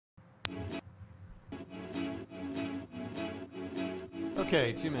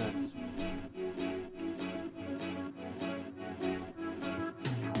Okay, 2 minutes.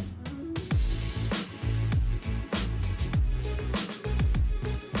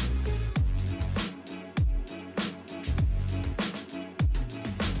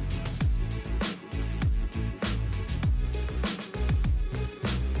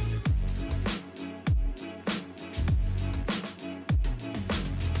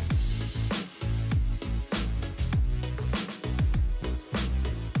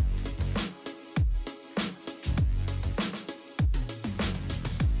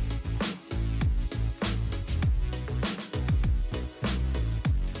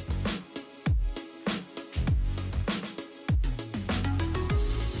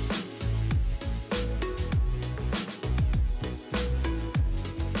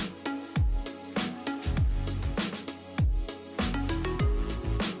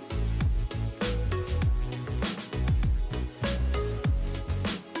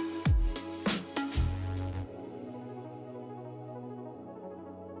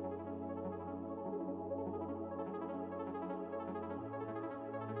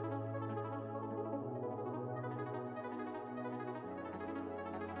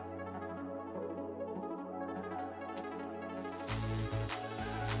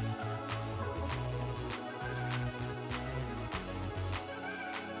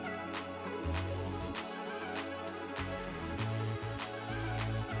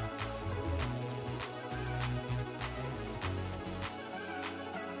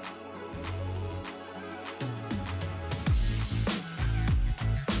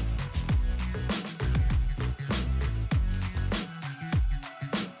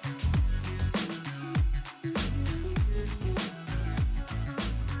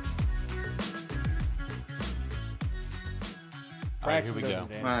 All right, here we go.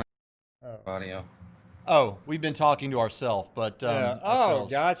 Oh. Audio. Oh, we've been talking to ourselves, but Yeah. Oh,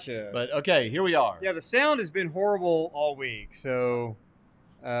 ourselves. gotcha. But okay, here we are. Yeah, the sound has been horrible all week, so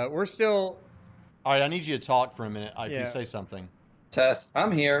we're still. All right, I need you to talk for a minute. I Yeah. can say something. Test.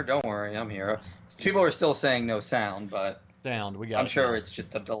 I'm here. Don't worry. I'm here. People are still saying no sound, but Sound, we got it. I'm sure now. it's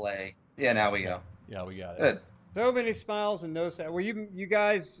just a delay. Yeah, now we go. Yeah, we got it. Good. So many smiles and no sound. Well, you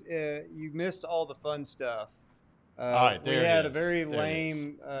guys, you missed all the fun stuff. All right, there we it had a is. very There it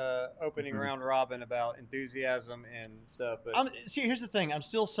lame opening Mhm. round robin about enthusiasm and stuff. But See, here's the thing. I'm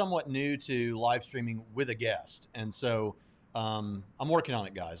still somewhat new to live streaming with a guest, and so I'm working on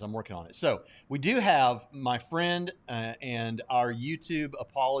it, guys. I'm working on it. So we do have my friend and our YouTube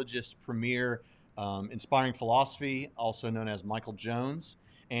apologist premier, Inspiring Philosophy, also known as Michael Jones.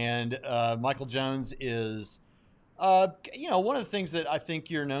 And Michael Jones is, one of the things that I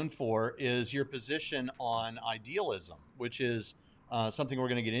think you're known for is your position on idealism, which is something we're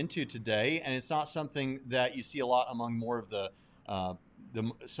going to get into today, and it's not something that you see a lot among more of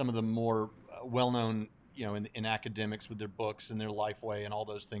some of the more well-known, in academics with their books and their life way and all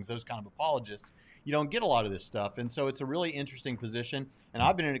those things, those kind of apologists. You don't get a lot of this stuff, and so it's a really interesting position. And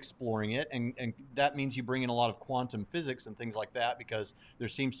I've been exploring it, and that means you bring in a lot of quantum physics and things like that, because there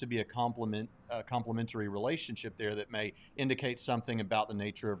seems to be a complementary relationship there that may indicate something about the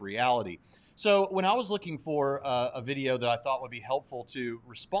nature of reality. So when I was looking for a video that I thought would be helpful to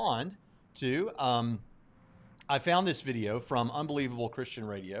respond to, I found this video from Unbelievable Christian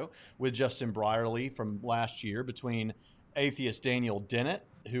Radio with Justin Brierley from last year between atheist Daniel Dennett,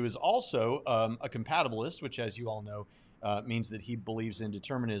 who is also a compatibilist, which, as you all know, means that he believes in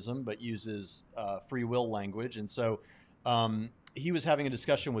determinism but uses free will language. And so he was having a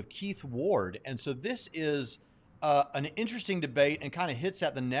discussion with Keith Ward. And so this is an interesting debate and kind of hits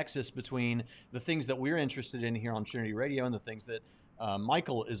at the nexus between the things that we're interested in here on Trinity Radio and the things that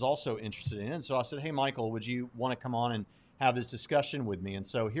Michael is also interested in. And so I said, hey, Michael, would you want to come on and have this discussion with me? And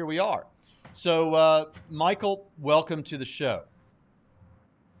so here we are. So Michael, welcome to the show.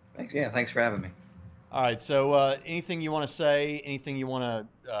 Thanks. Yeah, thanks for having me. All right. So anything you want to say, anything you want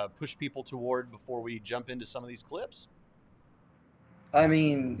to push people toward before we jump into some of these clips? I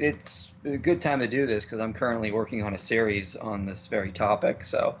mean, it's a good time to do this because I'm currently working on a series on this very topic.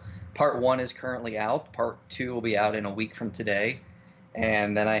 So part 1 is currently out. Part 2 will be out in a week from today.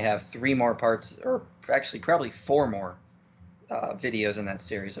 And then I have 3 more parts, or actually probably 4 more videos in that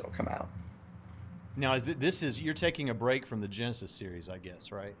series that will come out. Now, you're taking a break from the Genesis series, I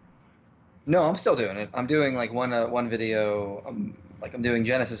guess, right? No, I'm still doing it. I'm doing like one video. I'm doing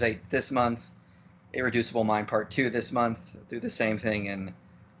Genesis 8 this month, Irreducible Mind Part 2 this month. I'll do the same thing in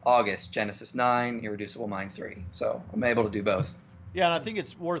August, Genesis 9, Irreducible Mind 3. So I'm able to do both. Yeah, and I think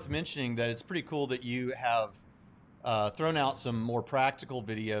it's worth mentioning that it's pretty cool that you have thrown out some more practical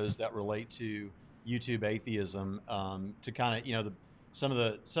videos that relate to YouTube atheism to kind of, some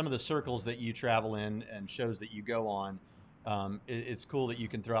of the circles that you travel in and shows that you go on. It's cool that you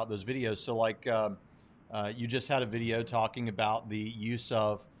can throw out those videos. So like you just had a video talking about the use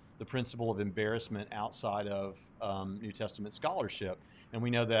of the principle of embarrassment outside of New Testament scholarship. And we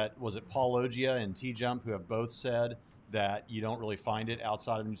know that, was it Paul Logia and T-Jump who have both said that you don't really find it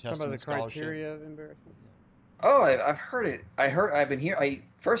outside of New Testament scholarship? About the criteria of embarrassment? Oh, I've heard it. I've been here. I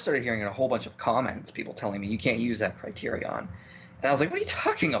first started hearing a whole bunch of comments, people telling me you can't use that criterion. And I was like, what are you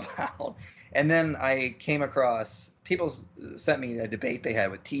talking about? And then I came across, people sent me a debate they had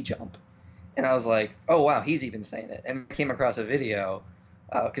with T-Jump. And I was like, oh, wow, he's even saying it. And I came across a video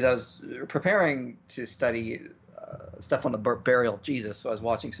because I was preparing to study stuff on the burial of Jesus. So I was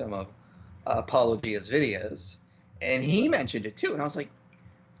watching some of Paul Logia's videos. And he mentioned it too. And I was like,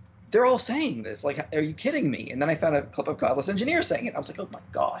 they're all saying this. Like, are you kidding me? And then I found a clip of Godless Engineer saying it. I was like, oh my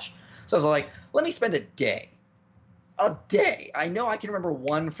gosh. So I was like, let me spend a day. I know I can remember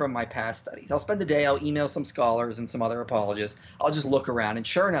one from my past studies. I'll spend the day. I'll email some scholars and some other apologists. I'll just look around. And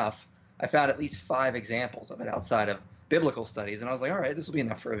sure enough, I found at least 5 examples of it outside of biblical studies. And I was like, all right, this will be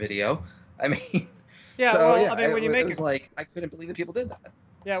enough for a video. I mean, yeah, so, well, yeah, I mean, when you make it was like, I couldn't believe that people did that.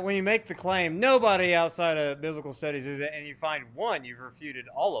 Yeah, when you make the claim, nobody outside of biblical studies is, and you find one, you've refuted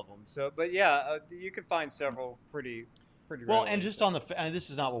all of them. So, but yeah, you can find several pretty. Well, and just on the, and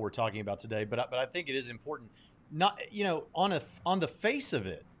this is not what we're talking about today, but I think it is important. Not, on the face of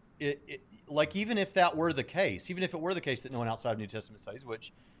it, like even if that were the case, even if it were the case that no one outside of New Testament studies,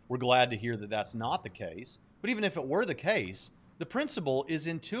 which we're glad to hear that that's not the case, but even if it were the case, the principle is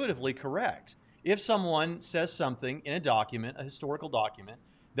intuitively correct. If someone says something in a document, a historical document,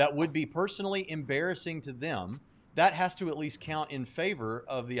 that would be personally embarrassing to them, that has to at least count in favor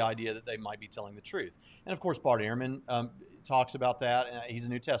of the idea that they might be telling the truth. And of course, Bart Ehrman talks about that. He's a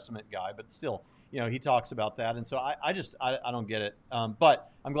New Testament guy, but still, he talks about that. And so I don't get it.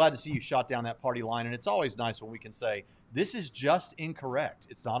 But I'm glad to see you shot down that party line. And it's always nice when we can say, this is just incorrect.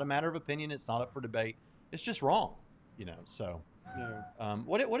 It's not a matter of opinion. It's not up for debate. It's just wrong, so. Yeah.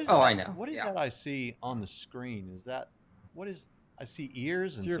 What is that? I know. What is that I see on the screen? I see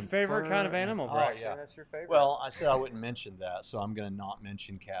ears and it's your some favorite fur kind of animal, Braxton. yeah. That's your favorite. Well, I said I wouldn't mention that, so I'm going to not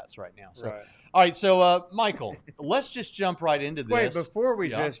mention cats right now. So, right. All right. So, Michael, let's just jump right into this. Wait, before we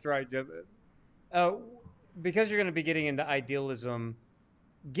just because you're going to be getting into idealism,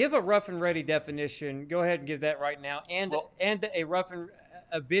 give a rough and ready definition. Go ahead and give that right now, and a rough and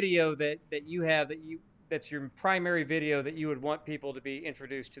a video that you have that's your primary video that you would want people to be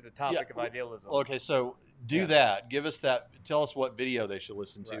introduced to the topic of idealism. Okay, so do that. Give us that. Tell us what video they should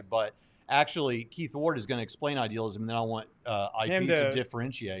listen to. Right. But actually, Keith Ward is going to explain idealism, and then I want IP to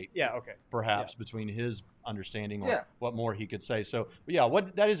differentiate. Yeah. Okay. Perhaps between his understanding or what more he could say. So, yeah,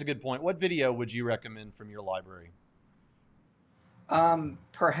 that is a good point. What video would you recommend from your library?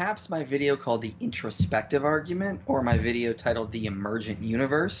 Perhaps my video called The Introspective Argument, or my video titled The Emergent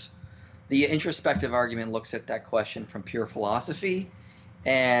Universe. The introspective argument looks at that question from pure philosophy,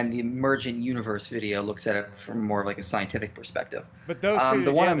 and the emergent universe video looks at it from more of like a scientific perspective. But those two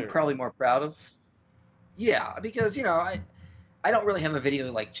the one I'm probably more proud of, because I don't really have a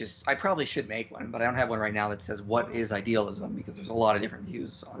video I probably should make one, but I don't have one right now that says what is idealism, because there's a lot of different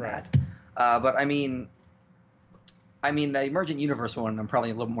views on that. But I mean the emergent universe one I'm probably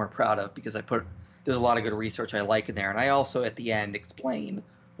a little more proud of, because there's a lot of good research I like in there, and I also at the end explain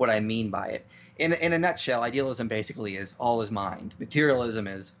what I mean by it. In a nutshell, idealism basically is all is mind. Materialism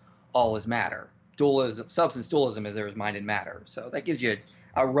is all is matter. Substance dualism is there is mind and matter. So that gives you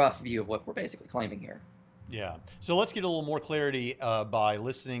a rough view of what we're basically claiming here. Yeah. So let's get a little more clarity by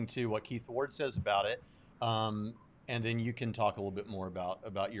listening to what Keith Ward says about it, and then you can talk a little bit more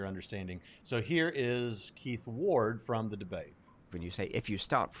about your understanding. So here is Keith Ward from the debate. When you say if you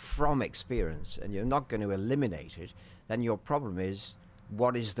start from experience and you're not going to eliminate it, then your problem is,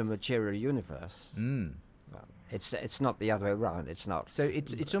 what is the material universe? Well, it's not the other way around. It's not. So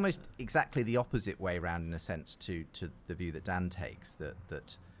it's almost exactly the opposite way around, in a sense, to the view that Dan takes,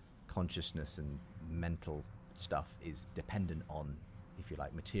 that consciousness and mental stuff is dependent on, if you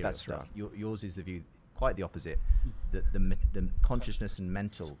like, material That's stuff. Right. Yours is the view quite the opposite, that the consciousness and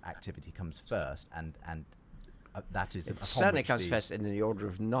mental activity comes first, and that is it certainly comes first in the order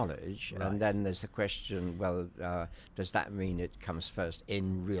of knowledge, right. And then there's the question, well, does that mean it comes first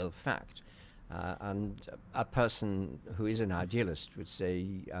in real fact? And a person who is an idealist would say,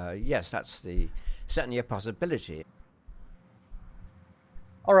 yes, that's certainly a possibility.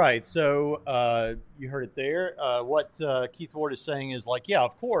 All right, so you heard it there. What Keith Ward is saying is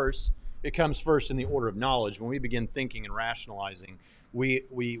of course, it comes first in the order of knowledge. When we begin thinking and rationalizing,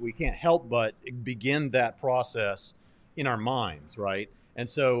 we can't help but begin that process in our minds, right? And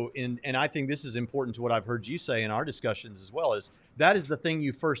so, and I think this is important to what I've heard you say in our discussions as well, is that is the thing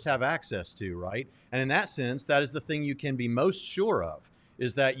you first have access to, right? And in that sense, that is the thing you can be most sure of,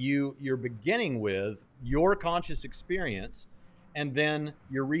 is that you're beginning with your conscious experience, and then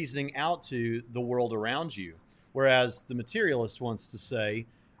you're reasoning out to the world around you. Whereas the materialist wants to say,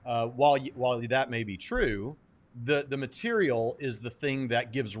 while that may be true, the material is the thing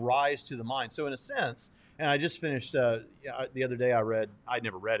that gives rise to the mind. So in a sense, and I just finished the other day, I'd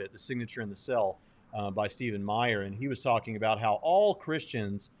never read it, The Signature in the Cell by Stephen Meyer, and he was talking about how all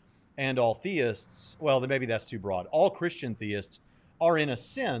Christians and all theists, well, maybe that's too broad, all Christian theists are in a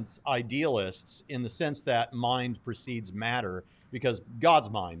sense idealists, in the sense that mind precedes matter, because God's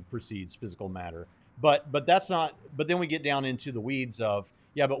mind precedes physical matter. But that's not, but then we get down into the weeds of,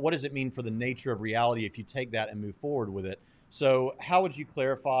 yeah, but what does it mean for the nature of reality if you take that and move forward with it? So how would you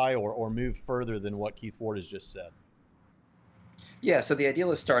clarify or move further than what Keith Ward has just said? Yeah, so the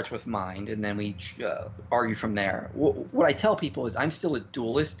idealist starts with mind, and then we argue from there. What I tell people is I'm still a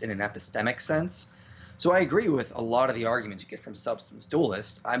dualist in an epistemic sense. So I agree with a lot of the arguments you get from substance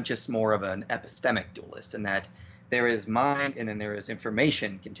dualist. I'm just more of an epistemic dualist in that there is mind and then there is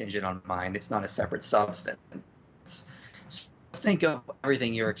information contingent on mind. It's not a separate substance. So think of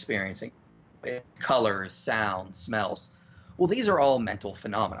everything you're experiencing. Colors, sounds, smells. Well, these are all mental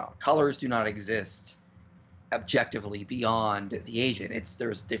phenomena. Colors do not exist objectively beyond the agent.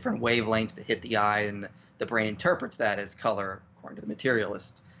 There's different wavelengths that hit the eye, and the brain interprets that as color, according to the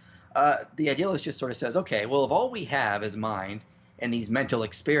materialist. The idealist just sort of says, okay, well, if all we have is mind and these mental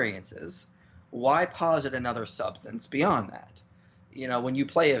experiences, why posit another substance beyond that? You know, when you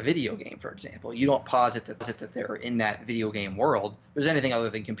play a video game, for example, you don't posit that they're in that video game world. There's anything other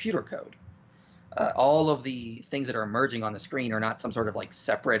than computer code. All of the things that are emerging on the screen are not some sort of like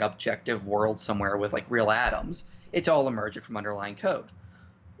separate objective world somewhere with like real atoms. It's all emergent from underlying code.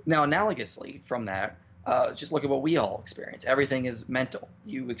 Now, analogously from that, just look at what we all experience. Everything is mental.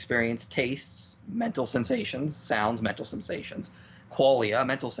 You experience tastes, mental sensations, sounds, mental sensations, qualia,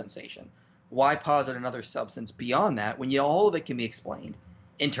 mental sensation. Why posit another substance beyond that when all of it can be explained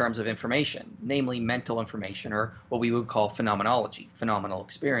in terms of information, namely mental information, or what we would call phenomenology, phenomenal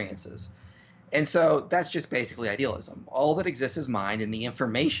experiences? And so that's just basically idealism. All that exists is mind, and the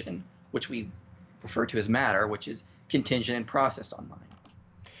information, which we refer to as matter, which is contingent and processed on mind.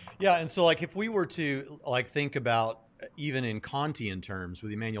 Yeah, and so like if we were to like think about even in Kantian terms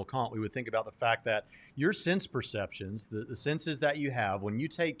with Immanuel Kant, we would think about the fact that your sense perceptions, the senses that you have when you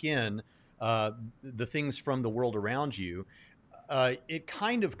take in the things from the world around you, it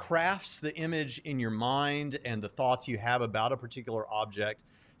kind of crafts the image in your mind and the thoughts you have about a particular object.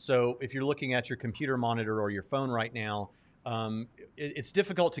 So if you're looking at your computer monitor or your phone right now, it's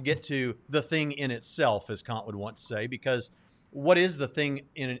difficult to get to the thing in itself, as Kant would want to say, because what is the thing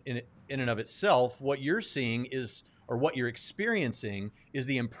in and of itself? What you're seeing is, or what you're experiencing is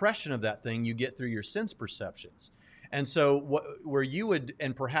the impression of that thing you get through your sense perceptions. And so where you would,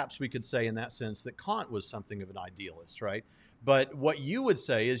 and perhaps we could say in that sense that Kant was something of an idealist, right? But what you would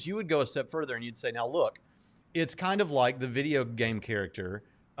say is you would go a step further and you'd say, now look, it's kind of like the video game character,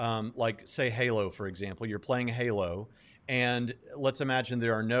 like say Halo, for example. You're playing Halo, and let's imagine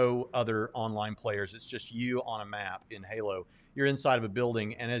there are no other online players. It's just you on a map in Halo. You're inside of a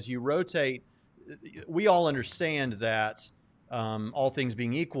building, and as you rotate, we all understand that all things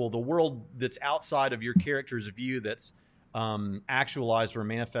being equal, the world that's outside of your character's view that's actualized or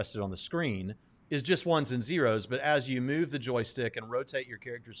manifested on the screen is just ones and zeros. But as you move the joystick and rotate your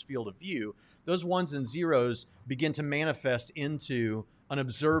character's field of view, those ones and zeros begin to manifest into an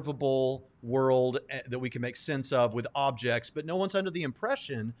observable world that we can make sense of with objects, but no one's under the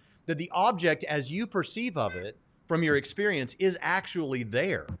impression that the object as you perceive of it from your experience is actually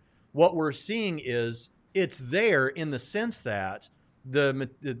there. What we're seeing is it's there in the sense that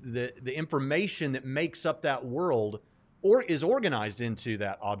the information that makes up that world is organized into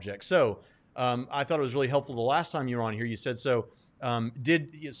that object. So I thought it was really helpful the last time you were on here. You said,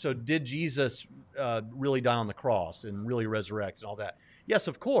 did Jesus really die on the cross and really resurrect and all that? Yes,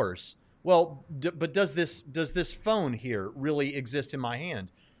 of course. Well, but does this phone here really exist in my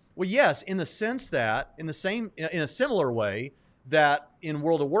hand? Well, yes, in the sense that in a similar way that in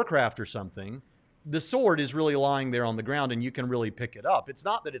World of Warcraft or something, the sword is really lying there on the ground and you can really pick it up. It's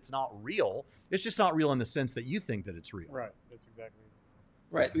not that it's not real. It's just not real in the sense that you think that it's real. Right. That's exactly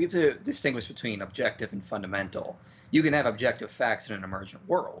right. We have to distinguish between objective and fundamental. You can have objective facts in an emergent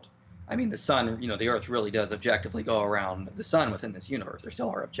world. I mean, the sun, the Earth really does objectively go around the sun within this universe. There still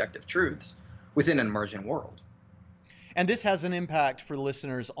are objective truths within an emergent world. And this has an impact for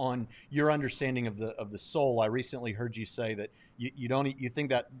listeners on your understanding of the soul. I recently heard you say that you think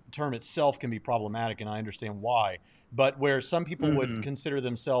that term itself can be problematic, and I understand why. But where some people would consider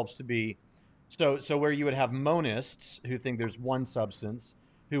themselves to be, so where you would have monists who think there's one substance,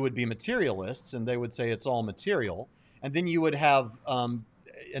 who would be materialists, and they would say it's all material, and then you would have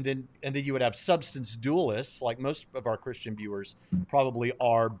and then you would have substance dualists, like most of our Christian viewers probably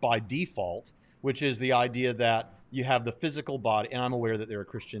are by default, which is the idea that you have the physical body, and I'm aware that they're a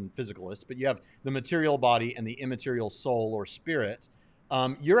Christian physicalist, but you have the material body and the immaterial soul or spirit.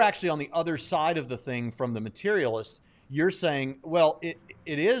 You're actually on the other side of the thing from the materialist. You're saying, well, it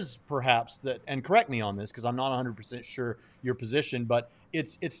is perhaps that, and correct me on this because I'm not 100% sure your position, but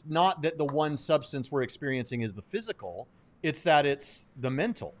it's not that the one substance we're experiencing is the physical, it's that it's the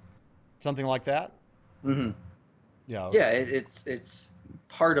mental, something like that. Yeah. Yeah, it's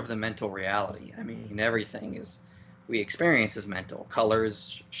part of the mental reality. I mean, everything we experience is mental.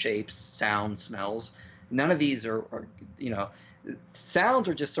 Colors, shapes, sounds, smells. None of these are sounds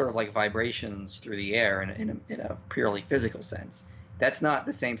are just sort of like vibrations through the air in a purely physical sense. That's not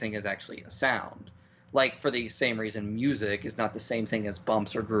the same thing as actually a sound. Like, for the same reason, music is not the same thing as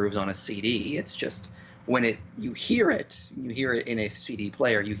bumps or grooves on a CD. It's just when you hear it in a CD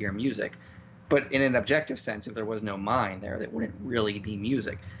player, you hear music. But in an objective sense, if there was no mind there, that wouldn't really be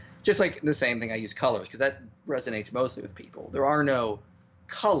music. Just like the same thing, I use colors because that resonates mostly with people. There are no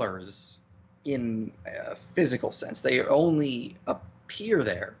colors in a physical sense. They only appear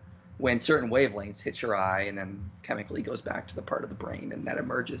there when certain wavelengths hit your eye, and then chemically goes back to the part of the brain, and that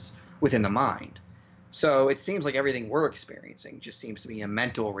emerges within the mind. So it seems like everything we're experiencing just seems to be a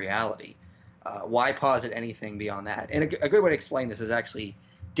mental reality. Why posit anything beyond that? And a good way to explain this is actually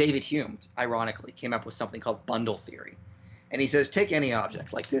David Hume, ironically, came up with something called bundle theory. And he says, take any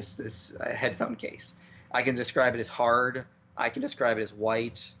object, like this headphone case. I can describe it as hard. I can describe it as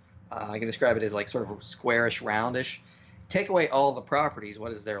white. I can describe it as like sort of squarish, roundish. Take away all the properties,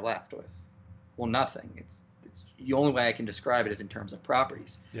 what is there left with? Well, nothing. It's the only way I can describe it is in terms of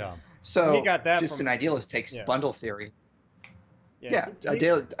properties. Yeah. So he got that just an idealist takes bundle theory. Yeah,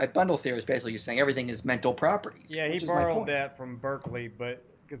 bundle theory is basically just saying everything is mental properties. Yeah, he borrowed that from Berkeley, but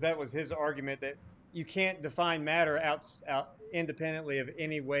because that was his argument that you can't define matter out independently of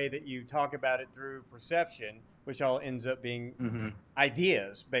any way that you talk about it through perception, which all ends up being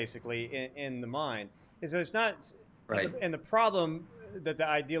ideas, basically, in the mind. And so it's not right. And the problem that the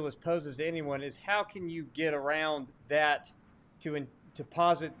idealist poses to anyone is how can you get around that to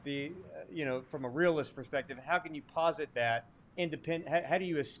posit the, from a realist perspective, how can you posit that independent? How do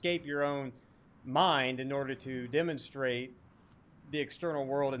you escape your own mind in order to demonstrate the external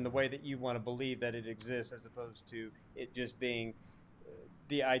world in the way that you want to believe that it exists, as opposed to it just being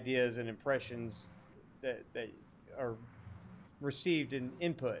the ideas and impressions that are received in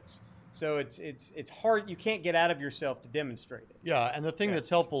inputs. So it's hard. You can't get out of yourself to demonstrate it. Yeah, and the thing that's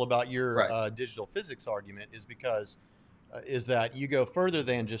helpful about your digital physics argument is because is that you go further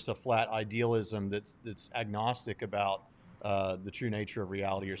than just a flat idealism that's agnostic about the true nature of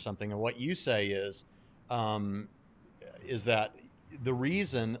reality or something. And what you say is that the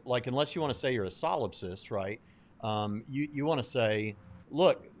reason, like, unless you want to say you're a solipsist, right? You want to say,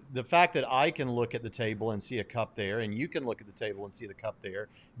 look, the fact that I can look at the table and see a cup there, and you can look at the table and see the cup there,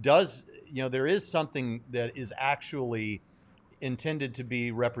 there is something that is actually intended to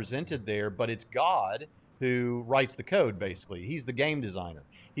be represented there, but it's God who writes the code. Basically, he's the game designer.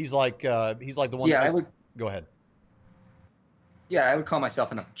 He's like the one. Yeah, Go ahead. Yeah, I would call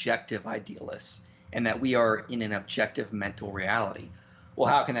myself an objective idealist, and that we are in an objective mental reality. Well,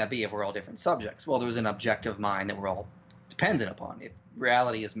 how can that be if we're all different subjects? Well, there's an objective mind that we're all dependent upon. If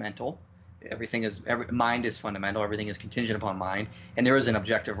reality is mental, mind is fundamental, everything is contingent upon mind, and there is an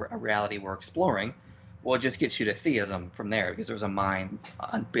objective reality we're exploring, well, it just gets you to theism from there, because there's a mind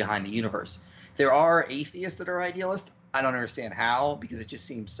behind the universe. There are atheists that are idealists. I don't understand how, because it just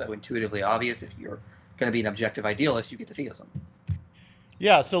seems so intuitively obvious. If you're going to be an objective idealist, you get to theism.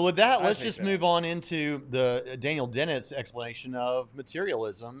 Yeah, so with that, let's just move on into the Daniel Dennett's explanation of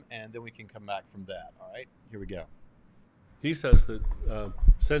materialism, and then we can come back from that. All right, here we go. He says that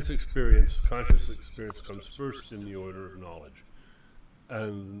sense experience, conscious experience, comes first in the order of knowledge.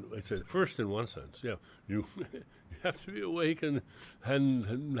 And I said first in one sense, yeah. You have to be awake and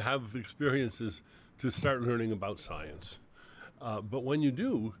have experiences to start learning about science. But when you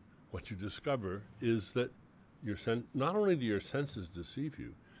do, what you discover is that not only do your senses deceive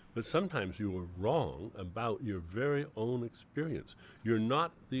you, but sometimes you are wrong about your very own experience. You're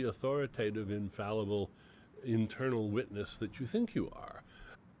not the authoritative, infallible, internal witness that you think you are.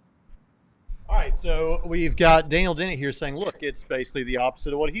 All right, so we've got Daniel Dennett here saying, look, it's basically the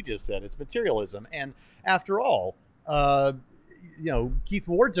opposite of what he just said. It's materialism. And after all, Keith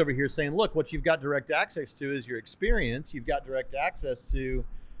Ward's over here saying, look, what you've got direct access to is your experience. You've got direct access to,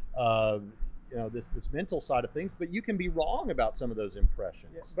 this mental side of things, but you can be wrong about some of those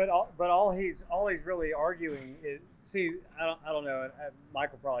impressions. Yeah, but all he's really arguing is, see, I don't know,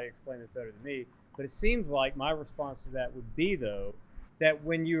 Michael probably explained this better than me, but it seems like my response to that would be, though, that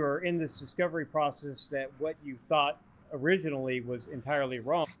when you are in this discovery process, that what you thought originally was entirely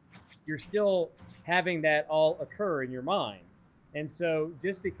wrong, you're still having that all occur in your mind. And so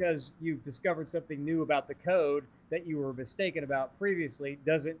just because you've discovered something new about the code that you were mistaken about previously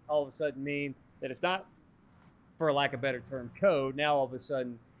doesn't all of a sudden mean that it's not, for lack of a better term, code. Now all of a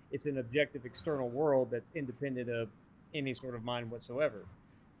sudden it's an objective external world that's independent of any sort of mind whatsoever.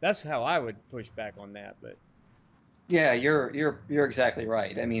 That's how I would push back on that. But yeah, you're exactly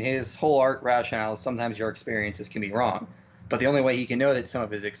right. I mean, his whole art rationale is sometimes your experiences can be wrong. But the only way he can know that some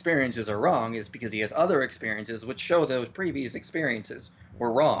of his experiences are wrong is because he has other experiences which show those previous experiences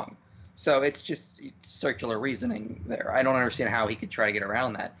were wrong. So it's just circular reasoning there. I don't understand how he could try to get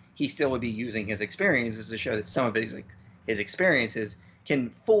around that. He still would be using his experiences to show that some of his experiences can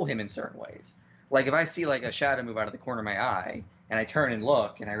fool him in certain ways. Like if I see like a shadow move out of the corner of my eye and I turn and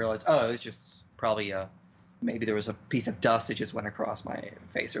look and I realize, oh, it's just probably maybe there was a piece of dust that just went across my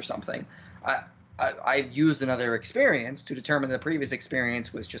face or something. I used another experience to determine the previous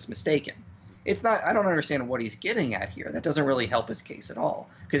experience was just mistaken. It's not. I don't understand what he's getting at here. That doesn't really help his case at all,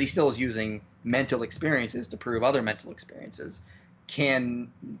 because he still is using mental experiences to prove other mental experiences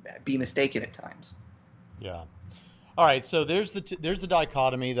can be mistaken at times. Yeah. All right. So there's the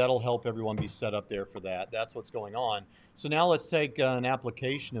dichotomy that'll help everyone be set up there for that. That's what's going on. So now let's take an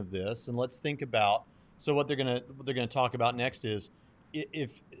application of this and let's think about. So what they're gonna talk about next is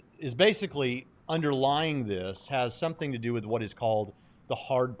basically underlying this has something to do with what is called the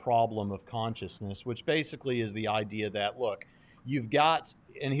hard problem of consciousness, which basically is the idea that, look, you've got,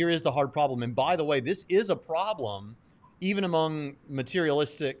 and here is the hard problem. And by the way, this is a problem even among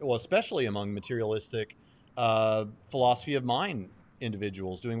materialistic, well, especially among materialistic philosophy of mind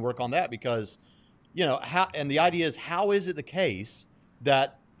individuals doing work on that, because, and the idea is, how is it the case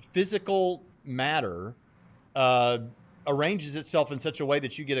that physical matter arranges itself in such a way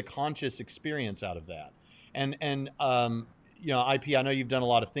that you get a conscious experience out of that? And IP, I know you've done a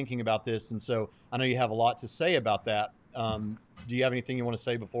lot of thinking about this, and so I know you have a lot to say about that. Do you have anything you want to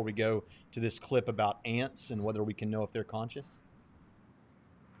say before we go to this clip about ants and whether we can know if they're conscious?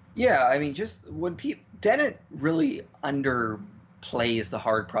 Yeah, I mean, just when Dennett really underplays the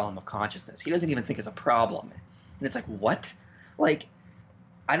hard problem of consciousness. He doesn't even think it's a problem. And it's like, what? Like,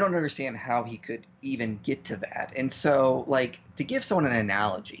 I don't understand how he could even get to that. And so, like, to give someone an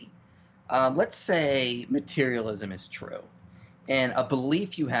analogy, let's say materialism is true, and a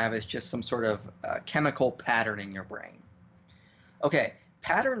belief you have is just some sort of chemical pattern in your brain. Okay,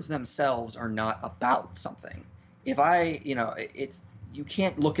 patterns themselves are not about something. If you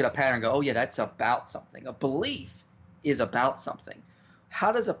can't look at a pattern and go, oh yeah, that's about something. A belief is about something.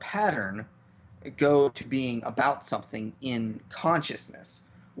 How does a pattern go to being about something in consciousness?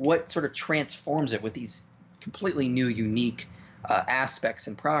 What sort of transforms it with these completely new, unique aspects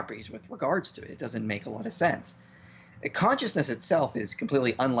and properties with regards to it? It doesn't make a lot of sense. Consciousness itself is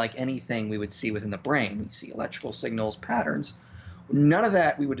completely unlike anything we would see within the brain. We see electrical signals, patterns. None of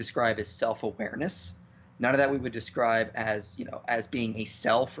that we would describe as self-awareness. None of that we would describe as, as being a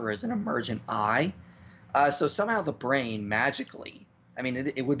self or as an emergent I. So somehow the brain magically, I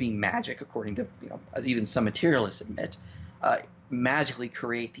mean, it would be magic according to, as even some materialists admit, magically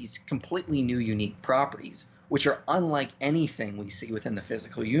create these completely new, unique properties, which are unlike anything we see within the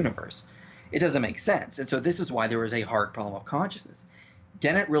physical universe. It doesn't make sense. And so this is why there is a hard problem of consciousness.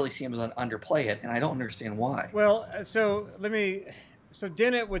 Dennett really seems to underplay it, and I don't understand why. Well, so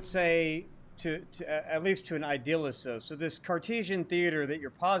Dennett would say, to at least to an idealist, so this Cartesian theater that you're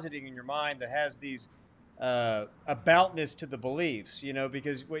positing in your mind that has these aboutness to the beliefs,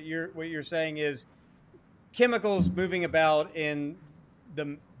 because what you're saying is chemicals moving about in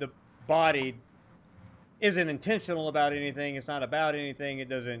the body isn't intentional about anything. It's not about anything. It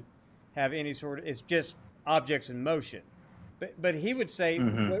doesn't have any sort of, it's just objects in motion. But he would say,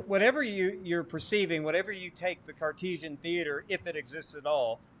 whatever you're perceiving, whatever you take the Cartesian theater, if it exists at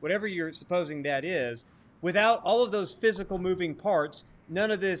all, whatever you're supposing that is, without all of those physical moving parts,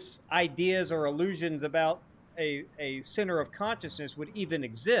 none of this ideas or illusions about a center of consciousness would even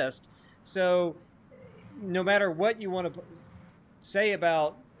exist. So no matter what you want to say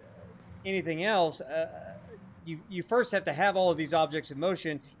about anything else, you first have to have all of these objects in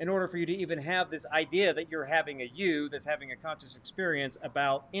motion in order for you to even have this idea that you're having a you that's having a conscious experience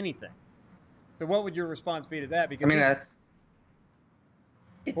about anything. So what would your response be to that? Because I mean,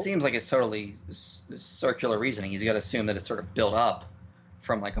 it seems like it's totally circular reasoning. He's got to assume that it's sort of built up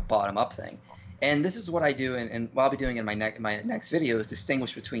from like a bottom-up thing. And this is what I do, and what I'll be doing in my next video is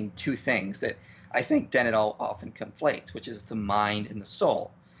distinguish between two things that I think Dennett often conflates, which is the mind and the soul.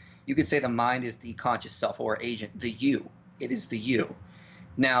 You could say the mind is the conscious self or agent, the you. It is the you.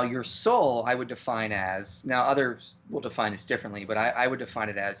 Now, your soul I would define as, now others will define this differently, but I would define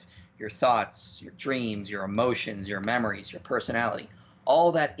it as your thoughts, your dreams, your emotions, your memories, your personality,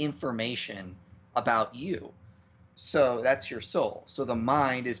 all that information about you. So that's your soul. So the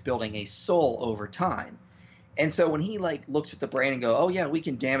mind is building a soul over time. And so when he like looks at the brain and go, oh yeah, we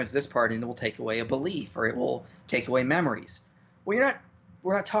can damage this part and it will take away a belief or it will take away memories. Well,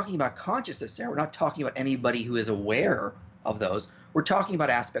 we're not talking about consciousness there. We're not talking about anybody who is aware of those. We're talking about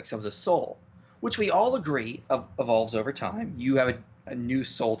aspects of the soul, which we all agree evolves over time. You have a new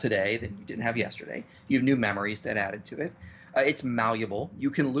soul today that you didn't have yesterday. You have new memories that added to it. It's malleable. You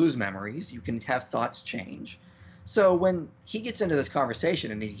can lose memories. You can have thoughts change. So when he gets into this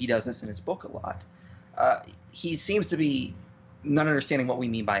conversation, and he does this in his book a lot, he seems to be not understanding what we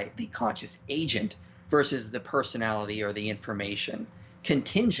mean by the conscious agent versus the personality or the information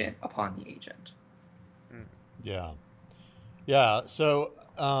contingent upon the agent. Yeah. Yeah. So,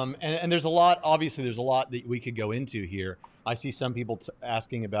 and there's a lot, obviously there's a lot that we could go into here. I see some people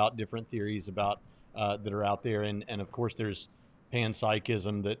asking about different theories about that are out there. And of course there's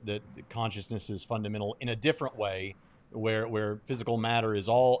panpsychism that consciousness is fundamental in a different way, where physical matter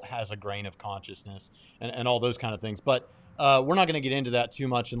has a grain of consciousness and all those kind of things. But we're not going to get into that too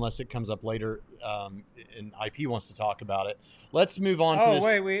much unless it comes up later and IP wants to talk about it. Let's move on to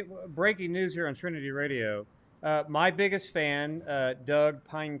this. Wait, breaking news here on Trinity Radio. My biggest fan, Doug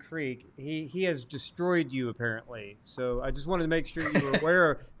Pine Creek, he has destroyed you apparently. So I just wanted to make sure you were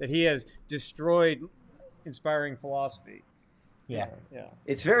aware that he has destroyed Inspiring Philosophy. Yeah.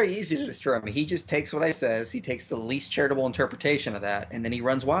 It's very easy to destroy me. He just takes what I says. He takes the least charitable interpretation of that, and then he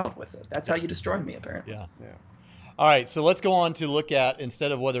runs wild with it. That's how you destroy me, apparently. Yeah. All right, so let's go on to look at,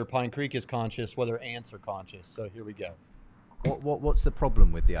 instead of whether Pine Creek is conscious, whether ants are conscious. So here we go. What's the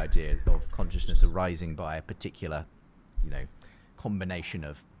problem with the idea of consciousness arising by a particular, combination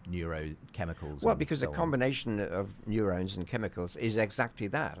of neurochemicals? Well, because a combination of neurons and chemicals is exactly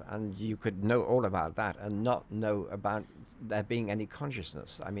that, and you could know all about that and not know about there being any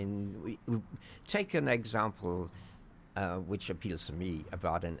consciousness. I mean, we take an example which appeals to me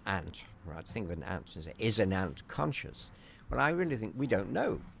about an ant. Right? Think of an ant and say, is an ant conscious? Well, I really think we don't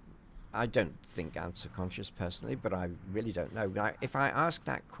know. I don't think ants are conscious personally, but I really don't know. Now, if I ask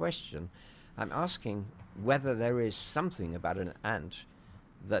that question, I'm asking whether there is something about an ant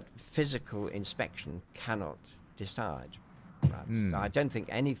that physical inspection cannot decide. Right? So I don't think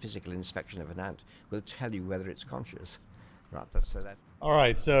any physical inspection of an ant will tell you whether it's conscious. Right? All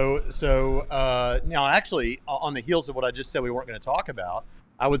right. So now, actually, on the heels of what I just said we weren't going to talk about,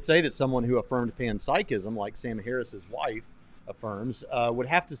 I would say that someone who affirmed panpsychism, like Sam Harris's wife affirms, would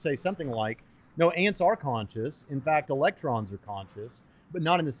have to say something like, no, ants are conscious. In fact, electrons are conscious, but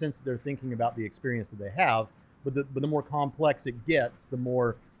not in the sense that they're thinking about the experience that they have. But the more complex it gets, the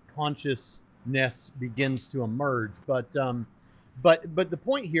more consciousness begins to emerge. But the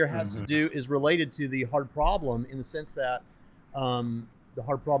point here is related to the hard problem, in the sense that the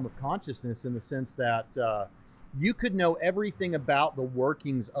hard problem of consciousness, in the sense that you could know everything about the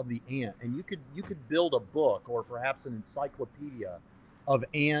workings of the ant, and you could build a book or perhaps an encyclopedia of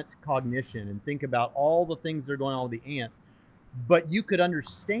ant cognition and think about all the things that are going on with the ant. But you could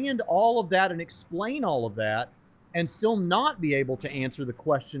understand all of that and explain all of that and still not be able to answer the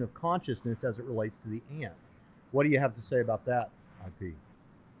question of consciousness as it relates to the ant. What do you have to say about that, IP?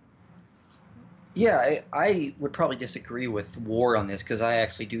 Yeah, I would probably disagree with Ward on this, because I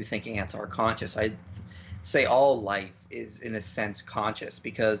actually do think ants are conscious. I say all life is, in a sense, conscious,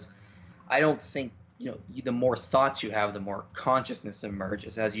 because I don't think, the more thoughts you have, the more consciousness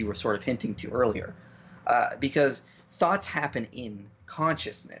emerges, as you were sort of hinting to earlier. Because thoughts happen in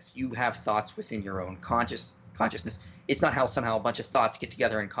consciousness. You have thoughts within your own consciousness. It's not how somehow a bunch of thoughts get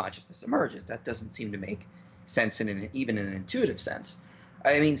together and consciousness emerges. That doesn't seem to make sense even in an intuitive sense.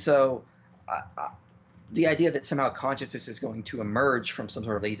 I mean, so the idea that somehow consciousness is going to emerge from some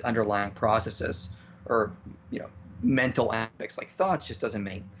sort of these underlying processes or mental aspects like thoughts just doesn't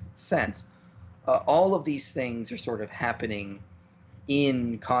make sense. All of these things are sort of happening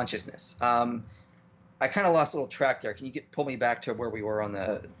in consciousness. I kind of lost a little track there. Can you pull me back to where we were on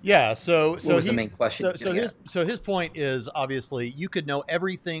the? Yeah. So what was the main question? So his point is, obviously you could know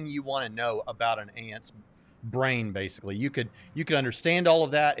everything you want to know about an ant's brain. Basically, you could understand all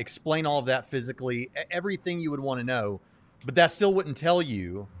of that, explain all of that physically, everything you would want to know, but that still wouldn't tell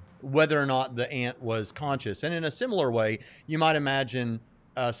you whether or not the ant was conscious. And in a similar way, you might imagine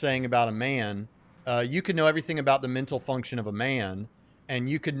saying about a man, you could know everything about the mental function of a man. And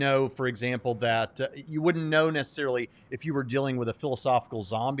you could know, for example, that you wouldn't know necessarily if you were dealing with a philosophical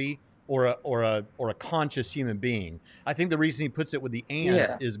zombie or a conscious human being. I think the reason he puts it with the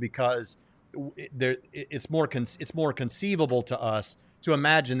ant is because it's more conceivable to us to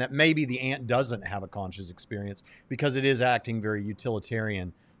imagine that maybe the ant doesn't have a conscious experience because it is acting very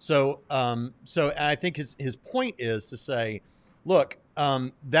utilitarian. So I think his point is to say, look,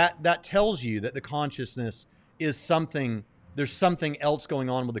 that tells you that the consciousness is something. There's something else going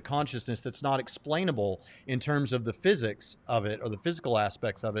on with the consciousness that's not explainable in terms of the physics of it or the physical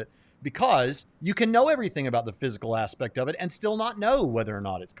aspects of it, because you can know everything about the physical aspect of it and still not know whether or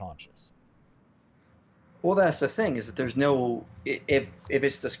not it's conscious. Well, that's the thing, is that there's no, if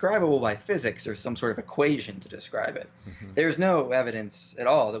it's describable by physics, there's some sort of equation to describe it. Mm-hmm. There's no evidence at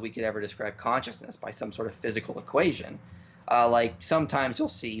all that we could ever describe consciousness by some sort of physical equation. Like sometimes you'll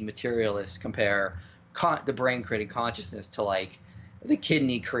see materialists compare the brain creating consciousness to like the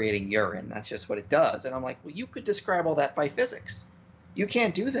kidney creating urine. That's just what it does. And I'm like, well, you could describe all that by physics. You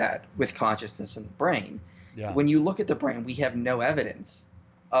can't do that with consciousness in the brain. Yeah. When you look at the brain, we have no evidence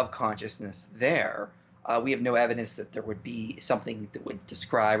of consciousness there. We have no evidence that there would be something that would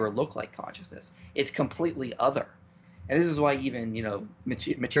describe or look like consciousness. It's completely other. And this is why even,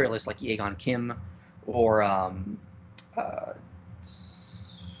 materialists like Yegon Kim or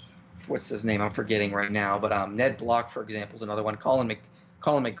what's his name? I'm forgetting right now, but Ned Block, for example, is another one. Colin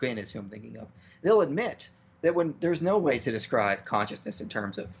McGinn is who I'm thinking of. They'll admit that when there's no way to describe consciousness in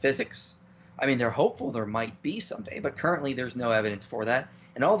terms of physics. I mean, they're hopeful there might be someday, but currently there's no evidence for that,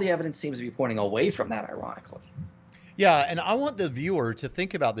 and all the evidence seems to be pointing away from that, ironically. Yeah, and I want the viewer to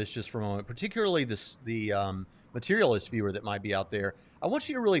think about this just for a moment, particularly the materialist viewer that might be out there. I want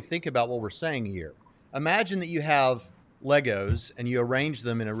you to really think about what we're saying here. Imagine that you have Legos and you arrange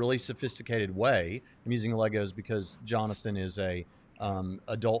them in a really sophisticated way. I'm using Legos because Jonathan is a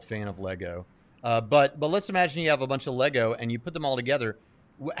adult fan of Lego. But let's imagine you have a bunch of Lego and you put them all together.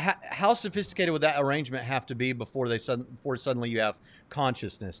 How sophisticated would that arrangement have to be before suddenly you have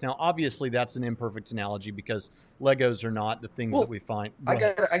consciousness? Now, obviously, that's an imperfect analogy because Legos are not the things that we find. I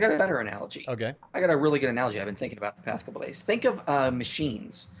got a better analogy. Okay. I got a really good analogy I've been thinking about the past couple of days. Think of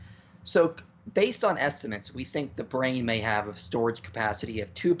machines. So based on estimates, we think the brain may have a storage capacity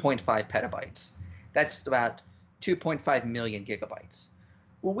of 2.5 petabytes. That's about 2.5 million gigabytes.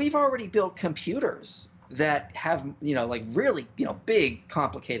 Well, we've already built computers that have, like really, big,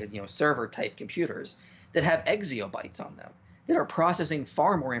 complicated, server type computers that have exabytes on them that are processing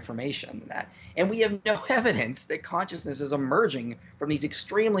far more information than that. And we have no evidence that consciousness is emerging from these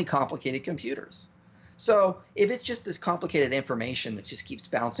extremely complicated computers. So if it's just this complicated information that just keeps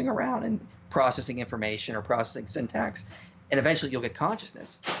bouncing around and processing information or processing syntax, and eventually you'll get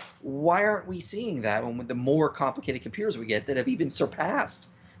consciousness, why aren't we seeing that when with the more complicated computers we get that have even surpassed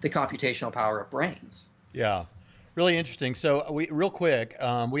the computational power of brains? Yeah, really interesting. So real quick,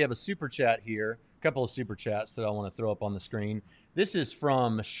 we have a super chat here, a couple of super chats that I want to throw up on the screen. This is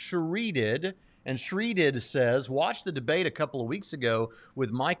from Shreeded, and Shreeded says, watched the debate a couple of weeks ago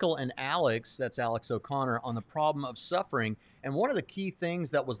with Michael and Alex, that's Alex O'Connor, on the problem of suffering, and one of the key things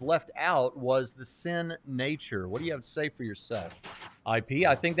that was left out was the sin nature. What do you have to say for yourself, IP?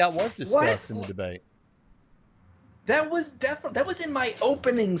 I think that was discussed in the debate. That was in my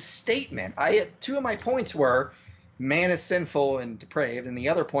opening statement. Two of my points were man is sinful and depraved, and the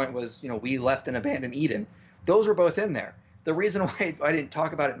other point was, we left and abandoned Eden. Those were both in there. The reason why I didn't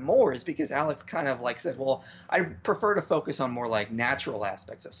talk about it more is because Alex kind of said, well, I prefer to focus on more like natural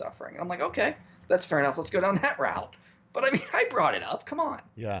aspects of suffering. And I'm like, okay, that's fair enough. Let's go down that route. But I mean, I brought it up. Come on.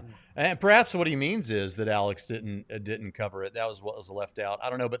 Yeah, and perhaps what he means is that Alex didn't cover it. That was what was left out. I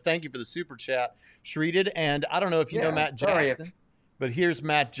don't know, but thank you for the super chat, Shreeded. And I don't know if you know Matt Jackson, but here's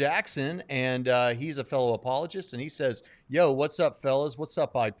Matt Jackson, and he's a fellow apologist, and he says, "Yo, what's up, fellas? What's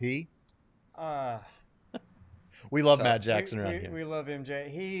up, IP?" We love Matt Jackson around here. We love MJ.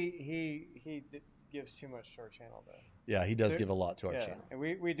 He gives too much to our channel, though. Yeah, he does give a lot to our channel, and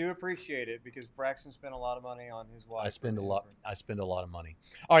we do appreciate it because Braxton spent a lot of money on his wife. I spend a lot of money.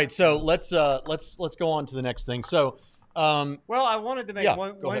 All right, so let's go on to the next thing. So Well, I wanted to make Yeah,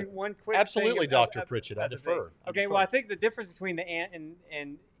 one go ahead. quick Absolutely, thing Dr. Pritchett, I about the defer. thing. I Okay, defer. well, I think the difference between the ant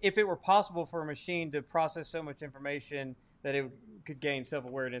and if it were possible for a machine to process so much information that it could gain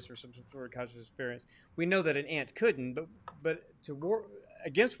self-awareness or some sort of conscious experience, we know that an ant couldn't. But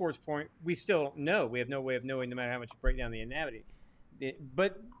against Ward's point, we still know we have no way of knowing, no matter how much you break down the anatomy.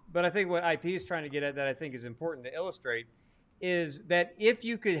 But I think what IP is trying to get at, that I think is important to illustrate, is that if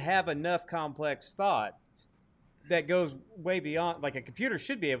you could have enough complex thought that goes way beyond, like a computer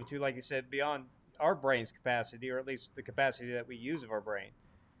should be able to, like you said, beyond our brain's capacity, or at least the capacity that we use of our brain.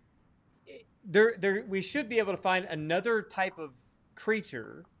 We should be able to find another type of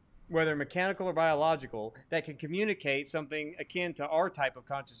creature, whether mechanical or biological, that can communicate something akin to our type of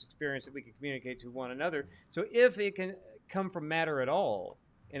conscious experience that we can communicate to one another. So if it can come from matter at all,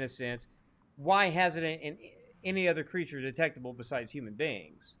 in a sense, why hasn't it in any other creature detectable besides human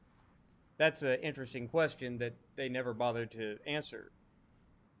beings? That's an interesting question that they never bothered to answer.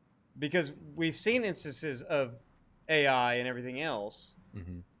 Because we've seen instances of AI and everything else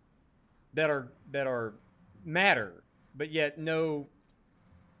that are matter, but yet no.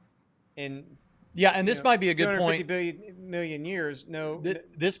 And this might be a good point. 250 million years.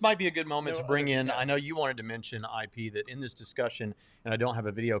 This might be a good moment no to bring other- in. yeah. I know you wanted to mention, IP, that in this discussion, and I don't have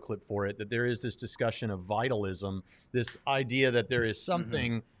a video clip for it, that there is this discussion of vitalism, this idea that there is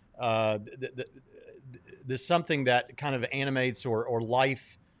something, there's something that kind of animates or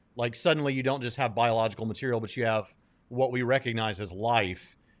life. Like suddenly you don't just have biological material, but you have what we recognize as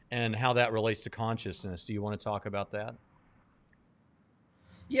life, and how that relates to consciousness. Do you want to talk about that?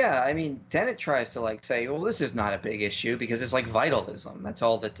 Yeah, I mean, Dennett tries to say, well, this is not a big issue because it's like vitalism. That's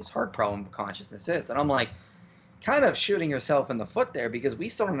all that this hard problem of consciousness is. And I'm like, kind of shooting yourself in the foot there, because we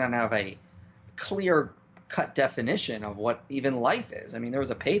still don't have a clear-cut definition of what even life is. I mean, there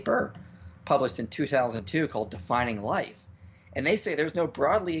was a paper published in 2002 called Defining Life, and they say there's no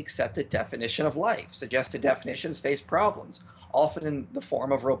broadly accepted definition of life. Suggested definitions face problems, often in the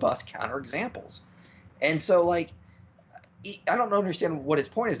form of robust counterexamples. And so, I don't understand what his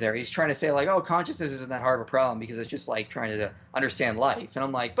point is there. He's trying to say, oh, consciousness isn't that hard of a problem because it's just like trying to understand life. And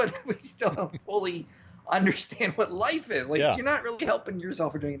I'm like, but we still don't fully understand what life is. You're not really helping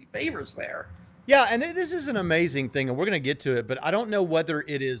yourself or doing any favors there. Yeah, and this is an amazing thing, and we're going to get to it, but I don't know whether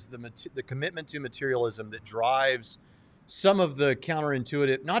it is the commitment to materialism that drives some of the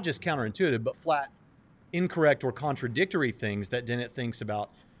counterintuitive, not just counterintuitive, but flat incorrect or contradictory things that Dennett thinks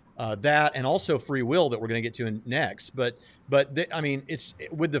about that, and also free will that we're going to get to next. But I mean, it's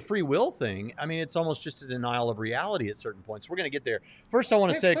with the free will thing. I mean, it's almost just a denial of reality at certain points. We're going to get there. First, I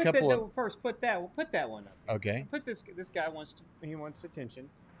want to say a couple of. First, put that one up. Okay. Put this guy wants attention.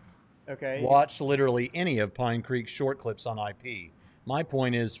 Okay. Watch literally any of Pine Creek's short clips on IP. My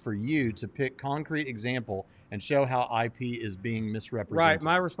point is for you to pick concrete example and show how IP is being misrepresented. Right.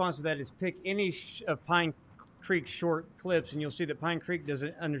 My response to that is pick any of Pine Creek's short clips, and you'll see that Pine Creek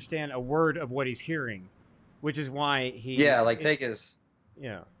doesn't understand a word of what he's hearing, which is why he. Yeah, take his.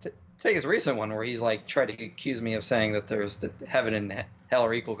 Yeah. Take his recent one where he's tried to accuse me of saying that that heaven and hell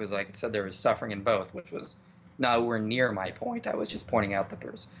are equal because I said there was suffering in both, which was nowhere near my point. I was just pointing out that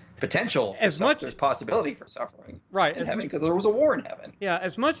there's potential, there's possibility for suffering in heaven because there was a war in heaven. Yeah,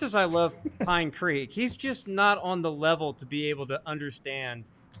 as much as I love Pine Creek, he's just not on the level to be able to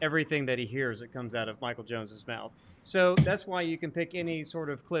understand everything that he hears that comes out of Michael Jones's mouth. So that's why you can pick any sort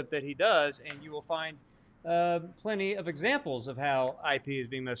of clip that he does, and you will find plenty of examples of how IP is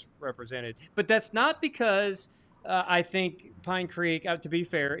being misrepresented. But that's not because I think Pine Creek, to be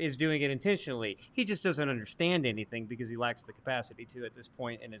fair, is doing it intentionally. He just doesn't understand anything because he lacks the capacity to at this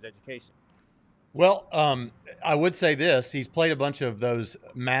point in his education. Well, I would say this. He's played a bunch of those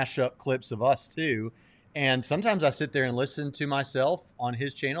mashup clips of us, too. And sometimes I sit there and listen to myself on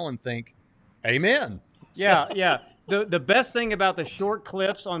his channel and think, amen. Yeah, yeah. The best thing about the short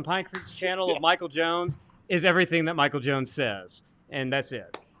clips on Pine Creek's channel of Michael Jones is everything that Michael Jones says. And that's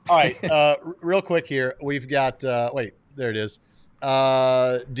it. All right. Real quick here. We've got, wait, there it is.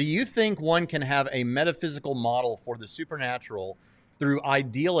 Do you think one can have a metaphysical model for the supernatural through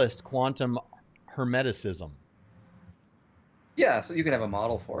idealist quantum hermeticism? Yeah, so you can have a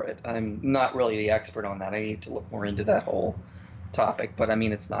model for it. I'm not really the expert on that. I need to look more into that whole topic. But I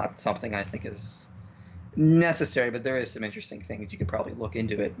mean, it's not something I think is necessary, but there is some interesting things you could probably look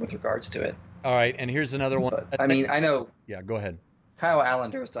into it with regards to it. All right. And here's another one. But, I mean, I know. Yeah, go ahead. Kyle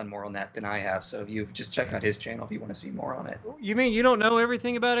Allender has done more on that than I have, so you just check out his channel if you want to see more on it. You mean you don't know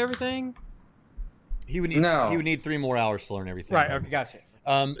everything about everything? He would need 3 more hours to learn everything. Right. Okay, gotcha.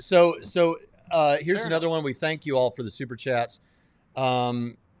 So here's another one. We thank you all for the super chats.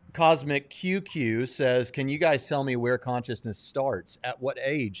 Cosmic QQ says, can you guys tell me where consciousness starts? At what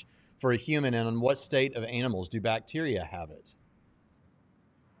age for a human, and in what state of animals do bacteria have it?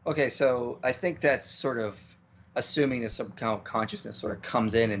 Okay, so I think that's sort of assuming that some kind of consciousness sort of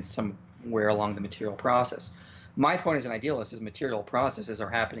comes in somewhere along the material process. My point as an idealist is material processes are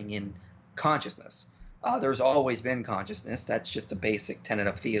happening in consciousness. There's always been consciousness. That's just a basic tenet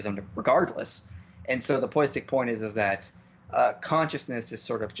of theism, regardless. And so the poetic point is that consciousness is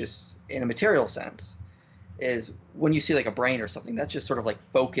sort of just, in a material sense, is when you see like a brain or something, that's just sort of like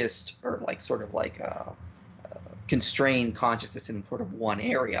focused or like sort of like constrained consciousness in sort of one